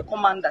 the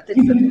Commander,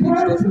 37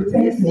 Military Hospital,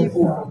 the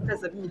CEO,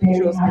 37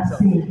 Military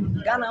Hospital,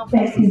 Ghana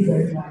Forces,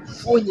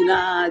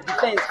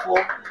 Defense for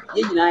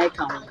Yena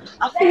Account,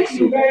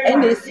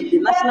 NAC, the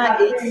National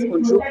AIDS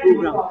Control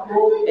Program,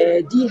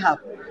 DHAP.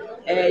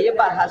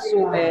 Yeba has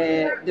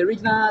the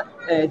regional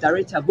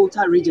director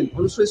Bono Region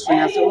also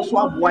also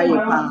aboye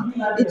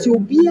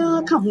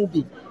Ethiopia ka ho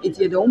bi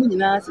eti de omu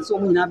nyina se so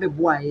omu nyina be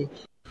boaye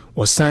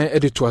Osan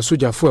editor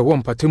asojafo e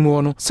won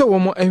patemu no se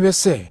womo enwe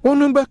se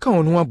wonu be ka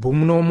wonu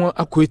abom no mo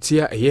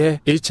akwetia eye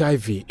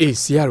HIV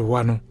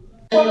ACR1 no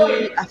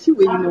afi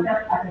we no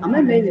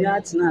ameme nyina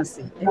atena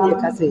ase e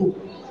ka se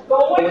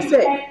o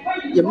se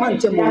ye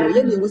mantemo no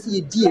ye ne wo se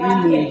ye die ni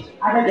mu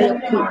na ye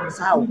ko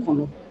sa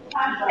okono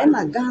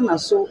ena Ghana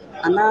so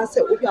anase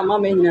obi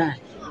amama nyina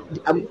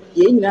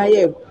ye nyina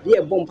ye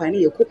bompa ne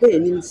ye kokọ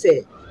enim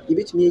se ye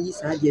betumi yi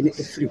saa de ne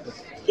efiri ko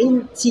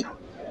enti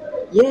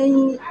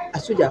ye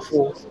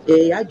asojafo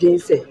ye adwen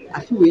se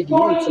afi we di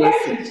ntena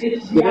se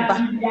ye beba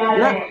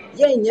na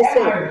ye nye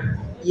se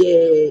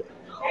ye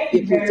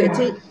protect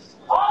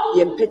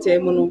ye mpete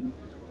mu no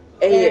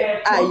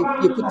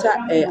ye kuta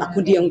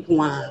akode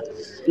nko a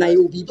na ye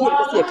obibi e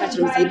pese ye ka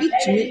kire se ye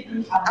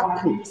betumi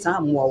akọ saa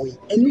moawe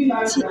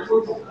enti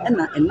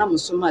ena enam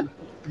so ma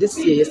this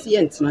year yes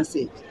ye ntena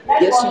se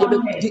yes ye be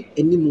di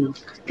enimu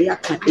ye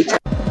aka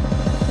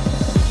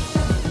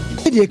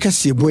Edi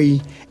kase boy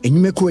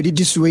enyumeko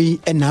adidi so yi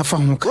na afa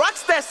ho ka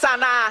Rockstar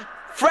sana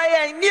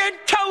Freya ni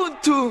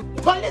ntawuntu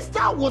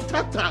Polista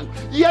water tank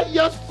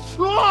yes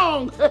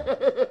strong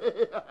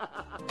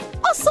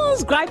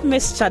Oson's gripe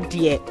mixture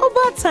dear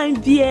over time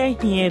beer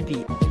here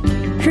be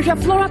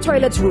Flora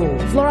toilet roll,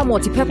 Flora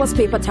multi-purpose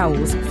paper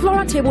towels,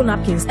 Flora table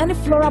napkins, and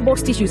Flora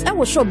box tissues. I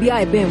will show be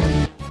a bim.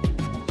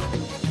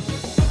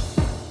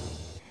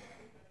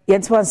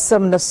 Yentwan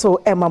some na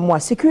so Emma Moa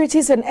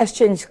Securities and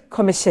Exchange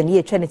Commission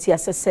ye Trinity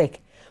SSEC.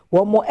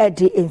 One more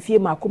edi in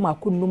firma kuma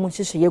kunum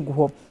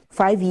shishye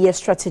 5-year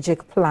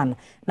strategic plan.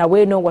 Na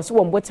we know was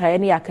one bota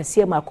any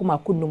akasia makuma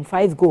kunum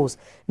 5 goals.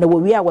 Na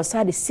we are was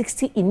had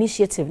 60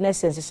 initiative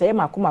nessence shye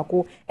makuma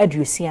ko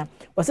edusia.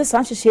 Was a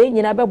sanche shye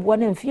nyina be boa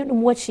na mfie no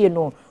mo achie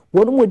no.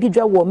 Wonu mo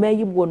didwa wo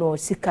mayibo no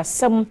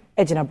sikasam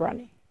ejina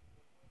brane.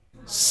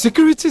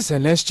 Securities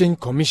and Exchange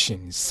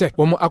Commission SEC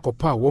womo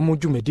akopa womo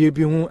dwumedie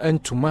bi hu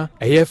entuma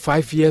eye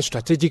 5-year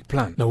strategic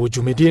plan na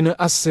wodwumedie no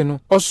ase no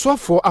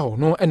osofo a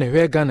no ene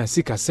hwe Ghana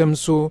sikasem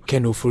so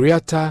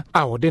kenofuriata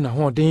a wode na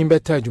ho den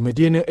beta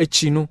dwumedie no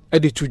achi no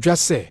ede tudwa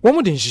se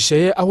womo de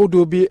nhihye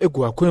ahodo bi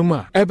egu akwam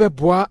a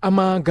ebeboa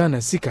ama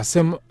Ghana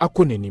sikasem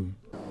akonenim.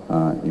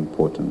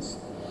 Importance.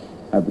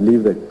 I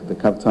believe that the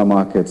capital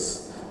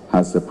markets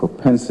has the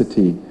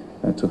propensity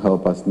to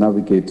help us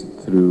navigate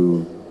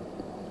through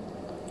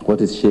what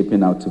is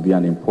shaping out to be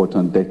an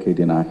important decade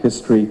in our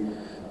history.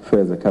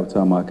 First, the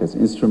capital markets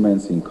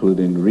instruments,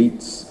 including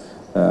REITs,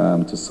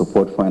 to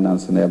support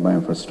financing urban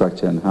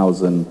infrastructure and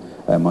housing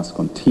must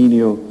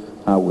continue.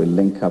 How we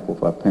link up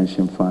with our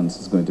pension funds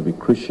is going to be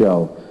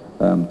crucial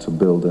to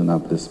building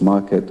up this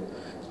market.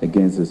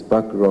 Against this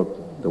backdrop,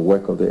 the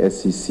work of the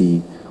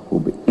SEC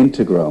will be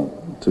integral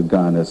to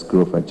Ghana's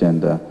growth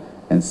agenda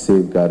and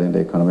safeguarding the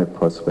economic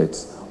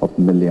prospects of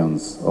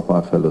millions of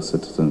our fellow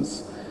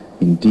citizens.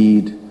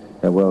 Indeed,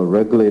 a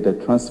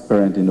well-regulated,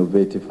 transparent,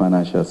 innovative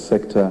financial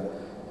sector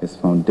is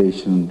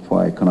foundation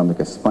for economic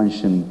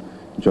expansion,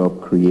 job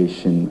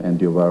creation, and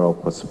the overall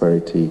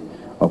prosperity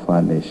of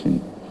our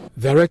nation.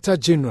 Director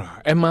General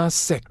Emma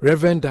Sek,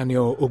 Reverend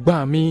Daniel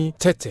Ogbami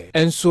Tete,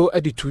 enso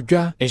edi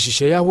tudwa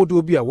enhihye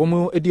ahodo bi a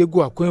womo edi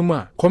egu akwam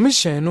a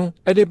commission no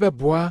edi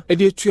beboa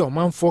edi etu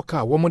omanfo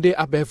ka womo de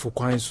abefo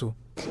kwan so.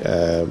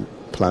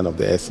 Plan of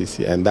the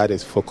SEC, and that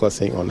is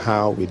focusing on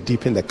how we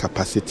deepen the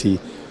capacity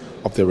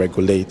of the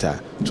regulator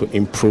to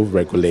improve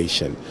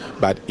regulation.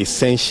 But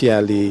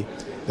essentially,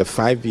 the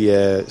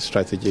 5-year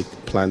strategic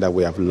plan that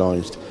we have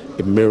launched,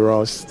 it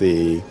mirrors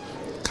the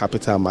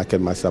Capital Market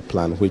Master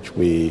Plan, which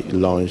we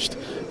launched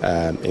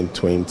in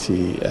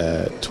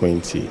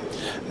 2020.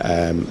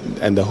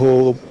 And the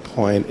whole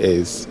point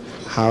is,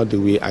 how do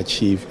we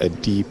achieve a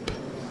deep,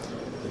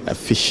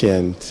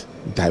 efficient,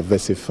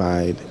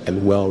 diversified,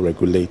 and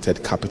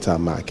well-regulated capital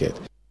market?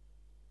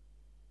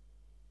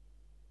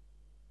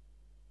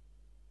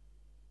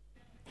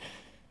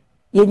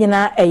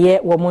 Yenyina eye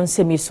wo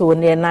monsemi so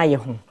ne na ye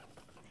ho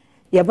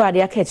ya ba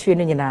de aka tire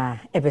no nyina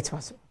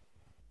ebetwa so.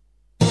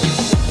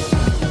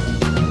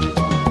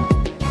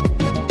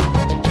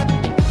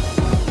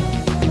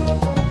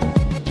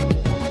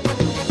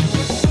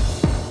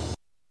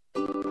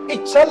 Hey,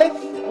 Charlie,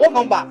 what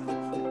number?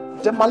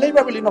 The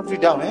malaria really knocked you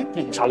down,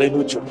 eh? Charlie,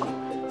 no joke.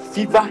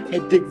 Fever,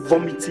 headache,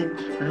 vomiting,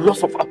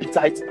 loss of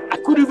appetite. I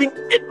couldn't even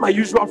eat my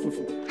usual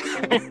fufu.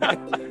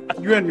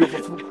 You and your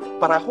fufu.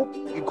 But I hope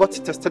you got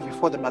tested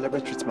before the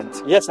malaria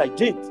treatment. Yes, I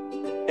did.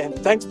 And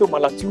thanks to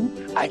Malatu,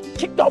 I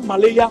kicked out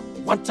malaria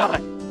one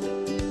time.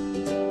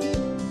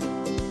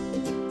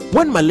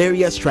 When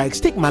malaria strikes,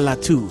 take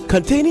Malatu,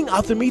 containing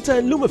artemether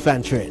and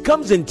lumefantrine.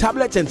 Comes in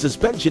tablets and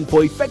suspension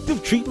for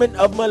effective treatment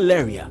of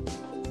malaria.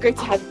 Great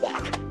to have you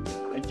back.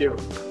 Thank you.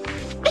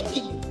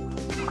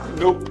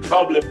 No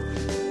problem.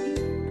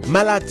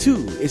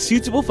 Malatu is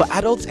suitable for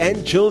adults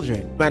and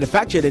children.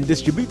 Manufactured and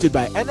distributed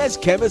by NS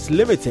Chemist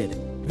Limited.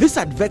 This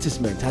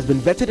advertisement has been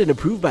vetted and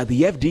approved by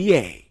the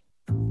FDA.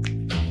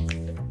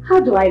 How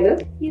do I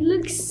look? You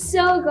look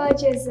so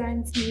gorgeous,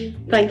 Auntie.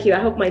 Thank you. I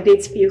hope my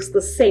date feels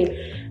the same.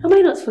 Am I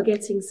not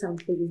forgetting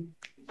something?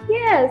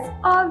 Yes,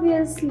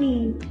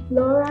 obviously.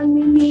 Laura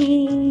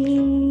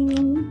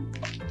Mimi.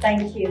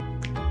 Thank you.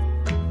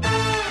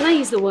 Can I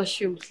use the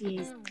washroom,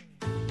 please?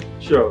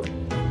 Sure.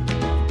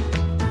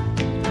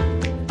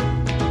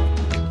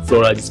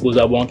 Flora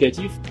disposable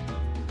handkerchief.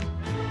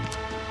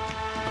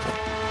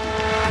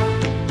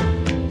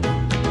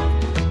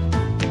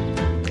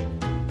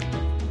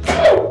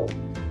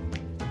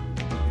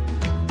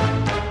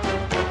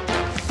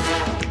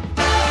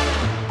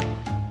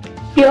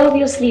 You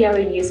obviously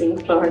aren't using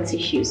Flora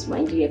tissues,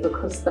 my dear,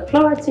 because the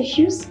Flora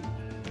tissues,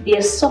 they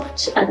are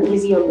soft and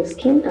easy on the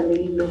skin and they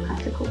leave no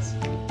particles.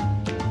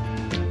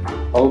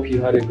 I hope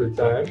you had a good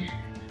time.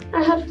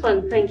 I had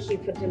fun, thank you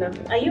for dinner.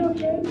 Are you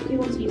okay? Do you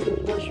want to use the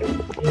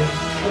washroom?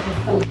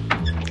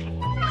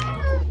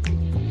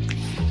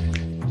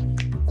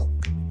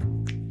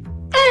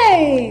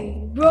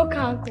 Hey, broke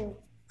uncle.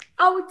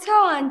 I will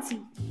tell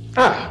Auntie.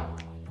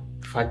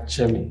 Fat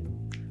Chemi,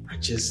 I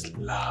just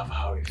love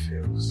how it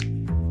feels.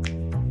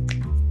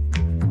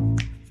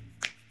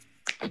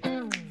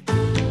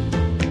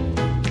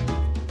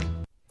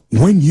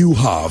 When you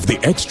have the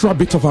extra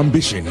bit of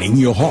ambition in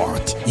your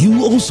heart,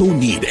 you also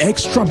need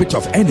extra bit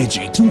of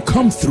energy to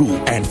come through.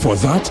 And for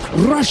that,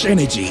 Rush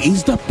Energy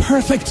is the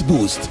perfect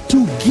boost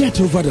to get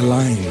over the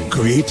line.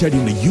 Created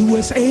in the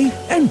USA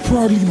and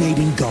proudly made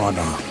in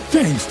Ghana.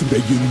 Thanks to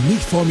the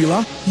unique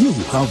formula, you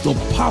have the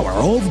power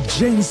of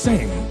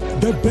ginseng,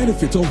 the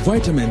benefit of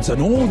vitamins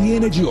and all the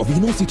energy of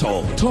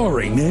inositol,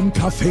 taurine and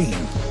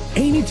caffeine.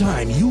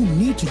 Anytime you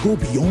need to go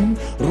beyond,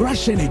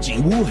 Rush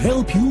Energy will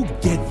help you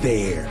get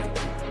there.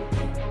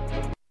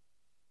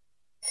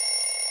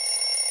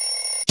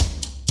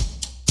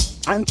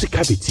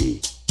 Anti-cavity,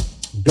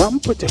 gum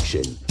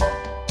protection,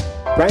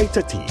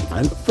 brighter teeth,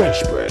 and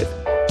fresh breath.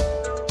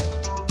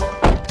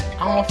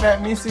 I'm a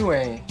fat missy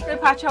way. The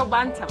patch of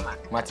Bantama.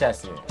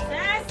 Matias.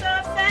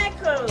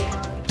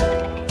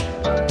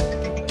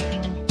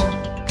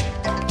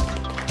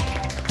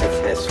 It's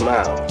her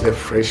smile, the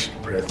fresh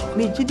breath.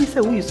 Me, Judy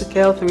said we use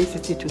Cal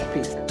 360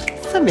 toothpaste.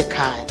 Semi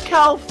kind.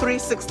 Cal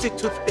 360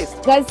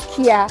 toothpaste. That's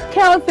Kia.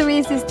 Cal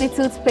 360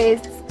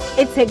 toothpaste.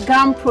 It's a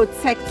gum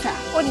protector.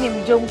 Only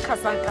Jom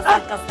Kasan.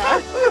 Cal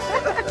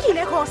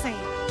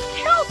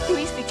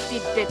 360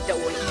 did the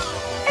way.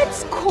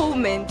 It's cool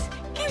mint.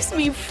 Gives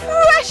me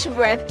fresh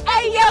breath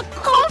and your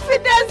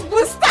confidence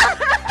booster.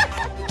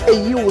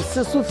 Hey, you will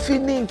see so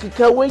feeling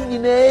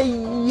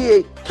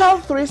ye. Cal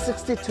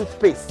 360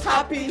 toothpaste.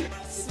 Happy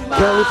smile.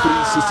 Cal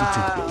 360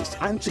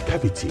 toothpaste,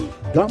 anti-cavity,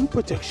 gum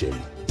protection,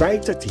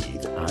 brighter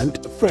teeth,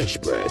 and fresh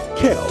breath.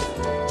 Cal,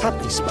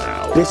 happy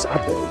smile. This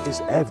advert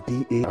is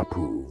FDA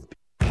approved.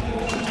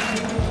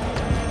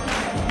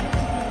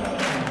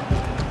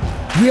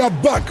 We are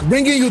back,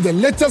 bringing you the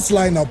latest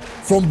lineup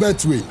from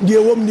Betway.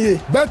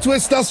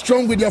 Betway starts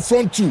strong with their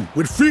front two,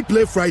 with Free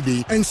Play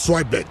Friday and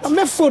Swipe Bet. In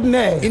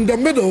the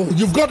middle,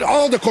 you've got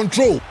all the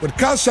control with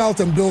Cash Out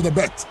and Build a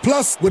Bet.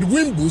 Plus, with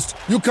Win Boost,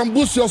 you can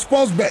boost your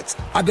sports bets.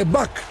 At the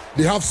back,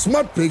 they have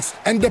Smart Picks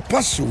and the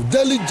Partial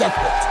Daily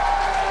Jackpot.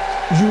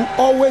 You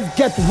always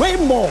get way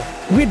more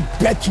with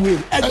Betway.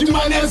 This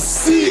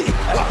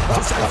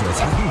adverts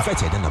have been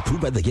vetted and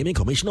approved by the Gaming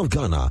Commission of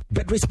Ghana.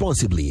 Bet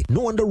responsibly.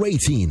 No under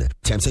 18.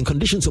 Terms and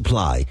conditions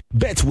apply.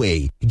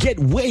 Betway. Get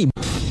way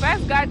more.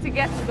 First guy to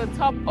get to the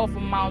top of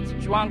Mount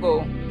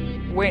Juango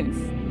wins.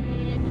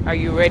 Are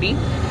you ready?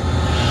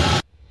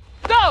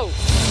 Go!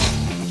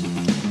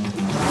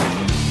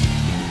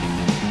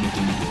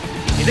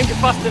 You think you're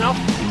fast enough?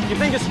 You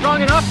think you're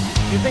strong enough?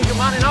 You think you're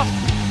man enough?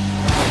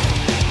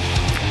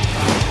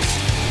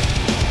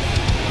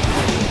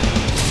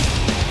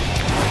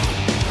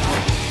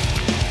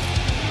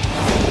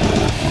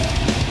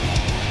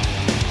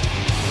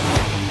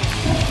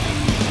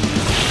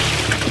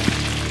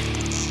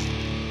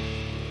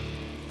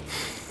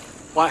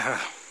 Why her?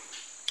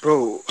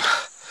 Bro,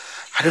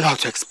 I don't know how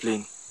to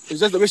explain.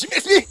 It's just the way she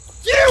makes me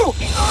feel!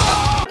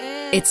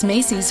 It's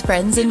Macy's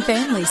Friends and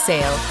Family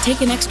Sale.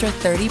 Take an extra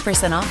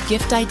 30% off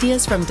gift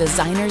ideas from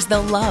designers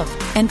they'll love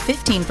and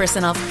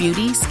 15% off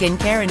beauty,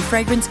 skincare, and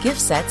fragrance gift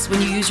sets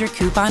when you use your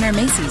coupon or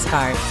Macy's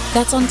card.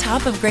 That's on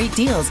top of great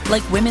deals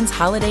like women's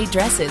holiday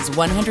dresses,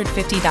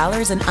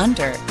 $150 and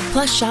under.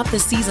 Plus, shop the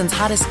season's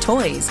hottest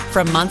toys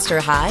from Monster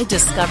High,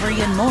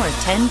 Discovery, and more,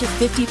 10 to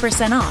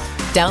 50% off.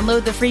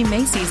 Download the free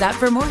Macy's app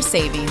for more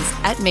savings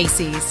at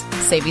Macy's.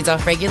 Savings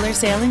off regular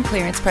sale and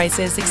clearance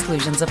prices.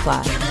 Exclusions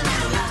apply.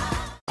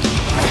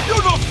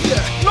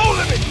 No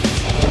limit.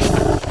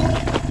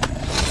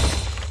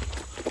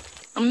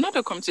 I'm not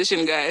a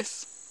competition,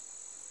 guys.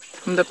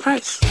 I'm the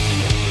prize.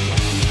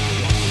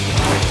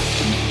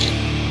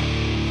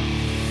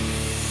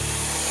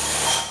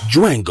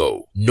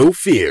 Durango, no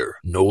fear,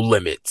 no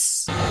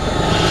limits.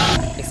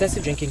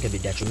 Excessive drinking can be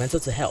detrimental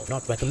to health.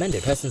 Not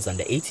recommended. Persons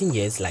under 18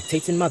 years,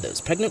 lactating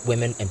mothers, pregnant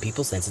women, and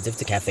people sensitive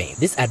to caffeine.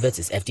 This advert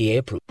is FDA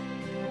approved.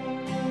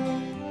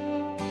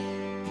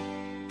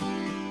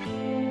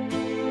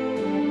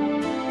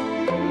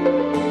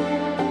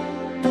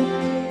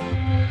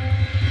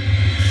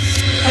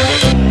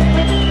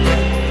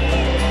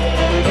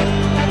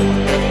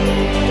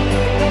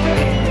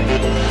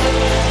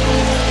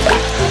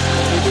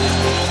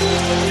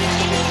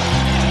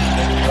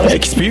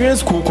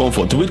 Experience cool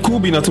comfort with Cool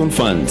Binaton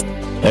fans.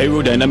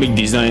 Aerodynamic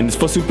designs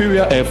for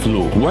superior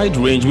airflow. Wide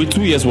range with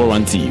 2 years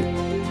warranty.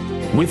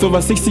 With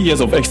over 60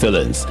 years of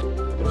excellence.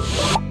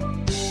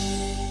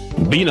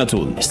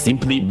 Binaton,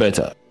 simply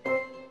better.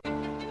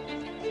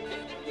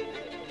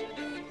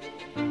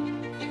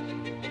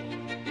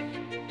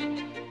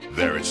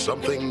 There is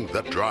something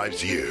that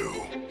drives you.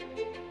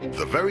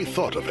 The very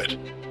thought of it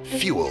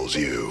fuels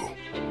you.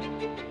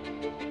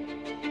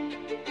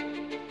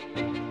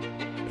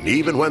 And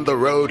even when the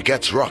road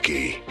gets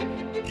rocky,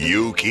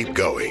 you keep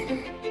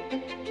going.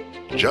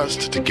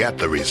 Just to get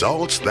the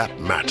results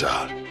that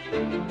matter.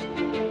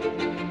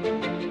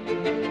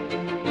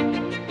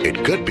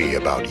 It could be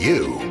about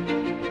you.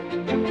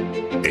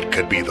 It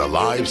could be the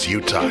lives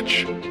you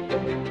touch.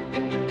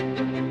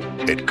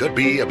 It could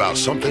be about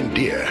something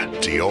dear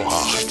to your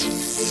heart.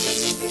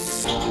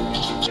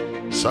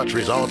 Such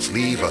results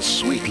leave a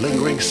sweet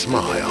lingering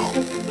smile,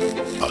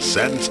 a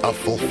sense of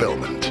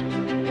fulfillment.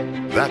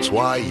 That's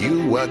why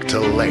you work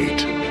till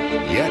late,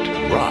 yet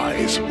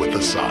rise with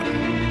the sun.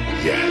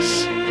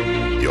 Yes,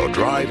 your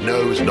drive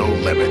knows no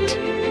limit.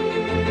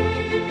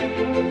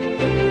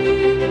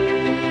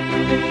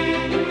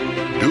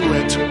 Do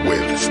it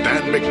with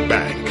Stanbic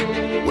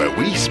Bank, where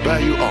we spur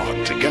you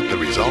on to get the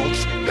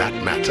results that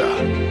matter.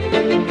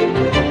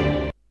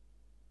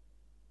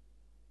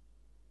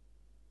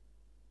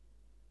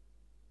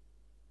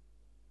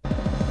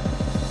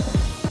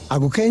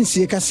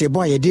 Agukensi kase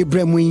boy yede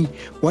bremui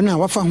wana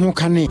wafa ho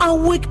kane.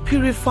 Awake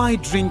purified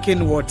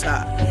drinking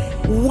water.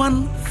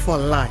 One for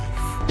life.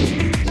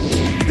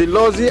 The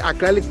Lozi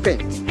acrylic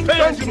paint.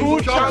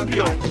 Paint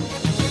champion.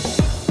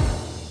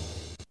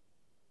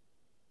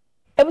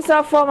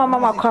 Ebusa former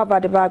mama kwaba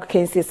de bag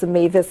Kensi so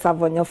me the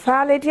Savonyo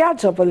fale dia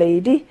job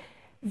lady.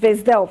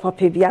 Visit of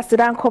Papa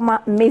Biasidan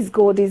Koma Miss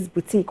Goldie's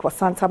boutique or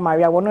Santa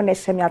Maria. One on a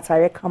shemi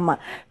atare kama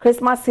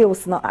Christmas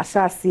sales no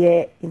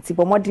ashasi inti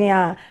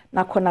bomodia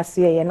na kona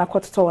suye na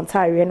koto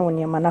Ontario no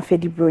nyama na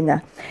fedi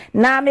bronya.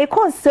 Na me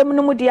konsem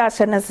no mudi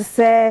asha na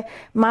se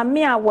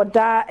mami a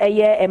woda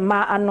eye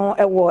ema ano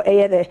ewo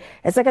eye the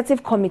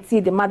executive committee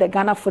the Mother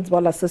Ghana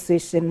Football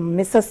Association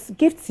Mrs.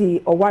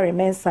 Gifty or Warren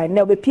Mensai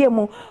na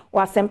obepiemu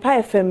wa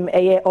Sampa FM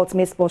eye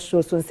Ultimate Sports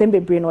Show so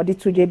nsembe brain odi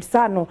tuje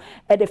bisano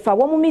e de fa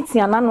wo mu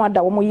meeting anano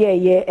ada mo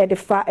ye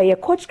edefa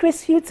coach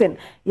Chris Hilton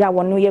ya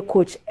wonu ye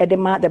coach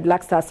edema the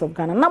Black Stars of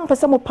Ghana na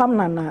mpese mo pam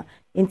na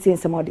intin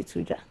se mo de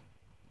tuja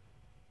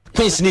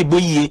Prince ne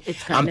boyi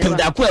ampem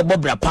da ko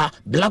ebobra pa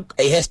Black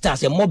hair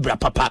stars e mobra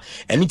papa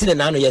enitin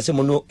na no yese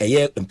mo no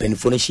eye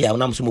mpanifo no hia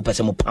na mo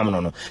pese mo pam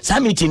no sa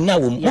meeting na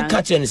wo mo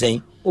ka kire ne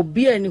sen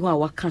obi ani ho a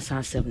waka sa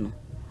asem no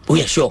oh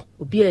yeah sure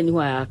obi ani ho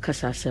a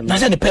kasa asem na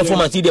say the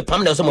performance dey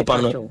pam na so mo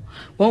pam no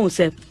won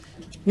say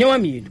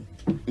nyewa mi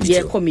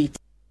ye committee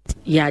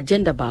your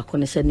agenda back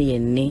on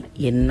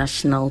your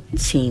national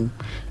team,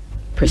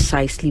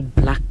 precisely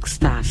Black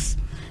Stars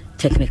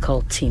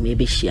technical team,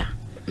 Ebishia.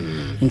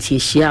 And she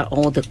share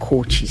all the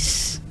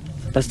coaches.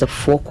 That's the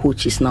 4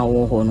 coaches now.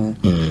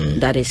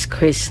 That is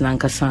Chris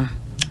Nankasa,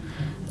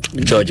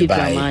 George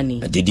Bai,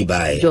 Didi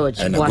Bai, George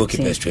and a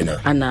goalkeeper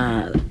trainer, and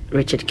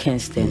Richard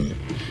Kenston.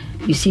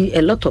 You see,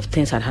 a lot of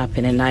things had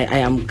happened, and I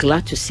am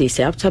glad to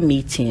say after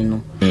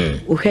meeting,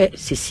 we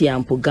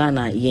Sisi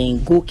Ghana yen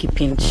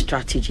goalkeeping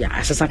strategy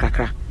asasa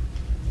kakra.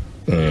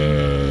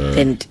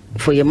 And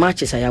for your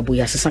matches, I abu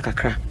asasa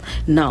kakra.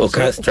 Now,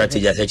 okay,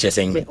 strategy as you're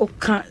saying.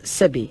 Okay,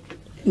 sebi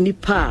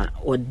nipa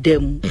or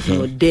demu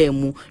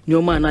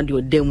nyoma na de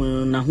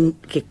demu na hu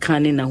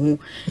kekane na hu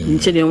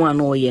nche de wa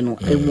no ye no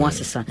emu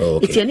asesa.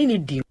 It's any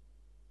need.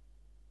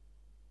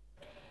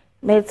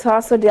 May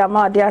also the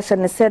amount they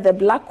actually said the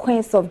Black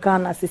Queens of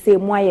Ghana, as they say,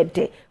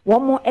 Moyede,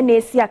 womo ene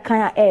esi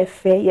akan a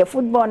efe ye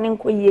football ne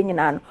nkoyie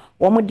nyina no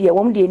womo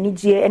de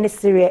nigye ene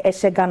serie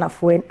ehye Ghana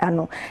fo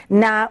ano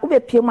na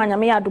ubepie mu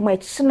anyame yadom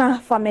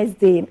echina Farmers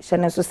Day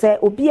hye so se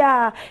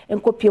obia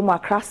enkopie mu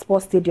Accra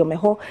Sports Stadium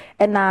ho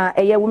na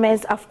eye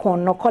Women's AFCON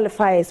no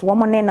qualifiers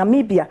womo ne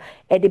Namibia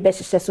e de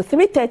behye so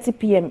 3:30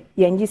 p.m.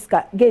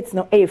 yengiska gate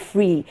no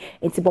free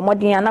enti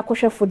bomodin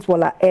anakohwe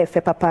footballer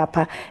efe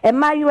papa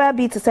Mayua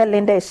be to sell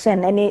Linda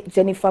Shen ene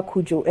Jennifer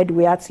Kujo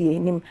edwe atie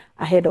nim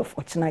ahead of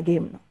Ochina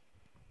game no.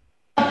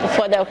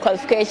 For the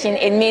qualification,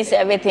 it means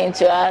everything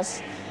to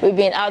us. We've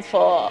been out for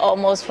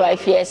almost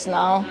 5 years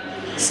now,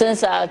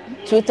 since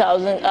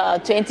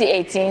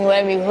 2018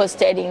 when we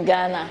hosted in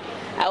Ghana.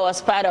 I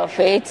was part of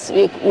it.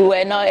 We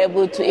were not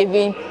able to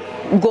even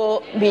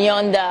go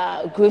beyond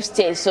the group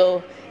stage.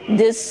 So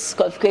this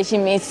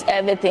qualification means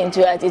everything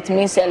to us. It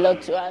means a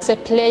lot to us. As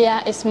a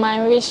player, it's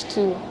my wish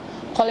to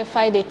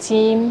qualify the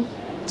team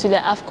to the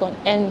AFCON.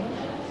 And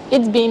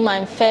it being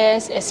my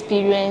first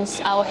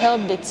experience, I'll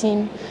help the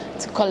team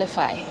to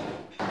qualify.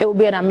 It will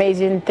be an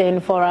amazing thing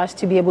for us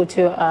to be able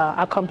to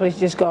accomplish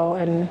this goal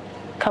and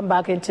come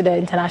back into the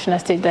international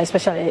stage,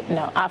 especially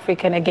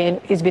African again.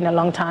 It's been a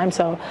long time,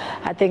 so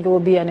I think it will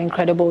be an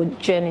incredible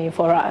journey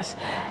for us.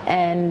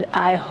 And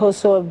I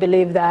also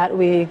believe that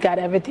we got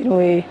everything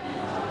we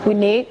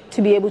need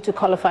to be able to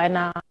qualify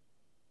now.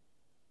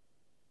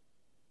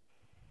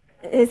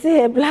 Is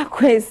it a black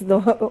quest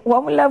no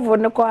one level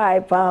no ko high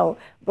power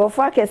but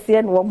for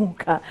kese no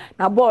muka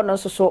na ball no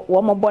so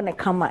wo mo bɔ ne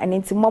kama and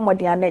nti momo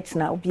de anet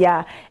na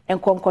obia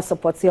enkonko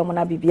support yo mo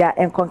na bibia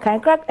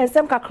enkonkan crack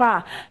esem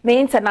kakra me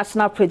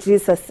international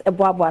producers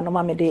eboabo no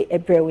ma me de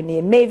ebrew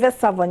ni Mavis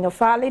Savonyo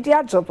Fale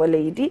dia job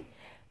lady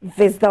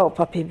Visda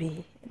Papa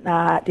bi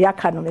na dia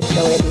aka no me se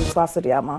we de so aso de ama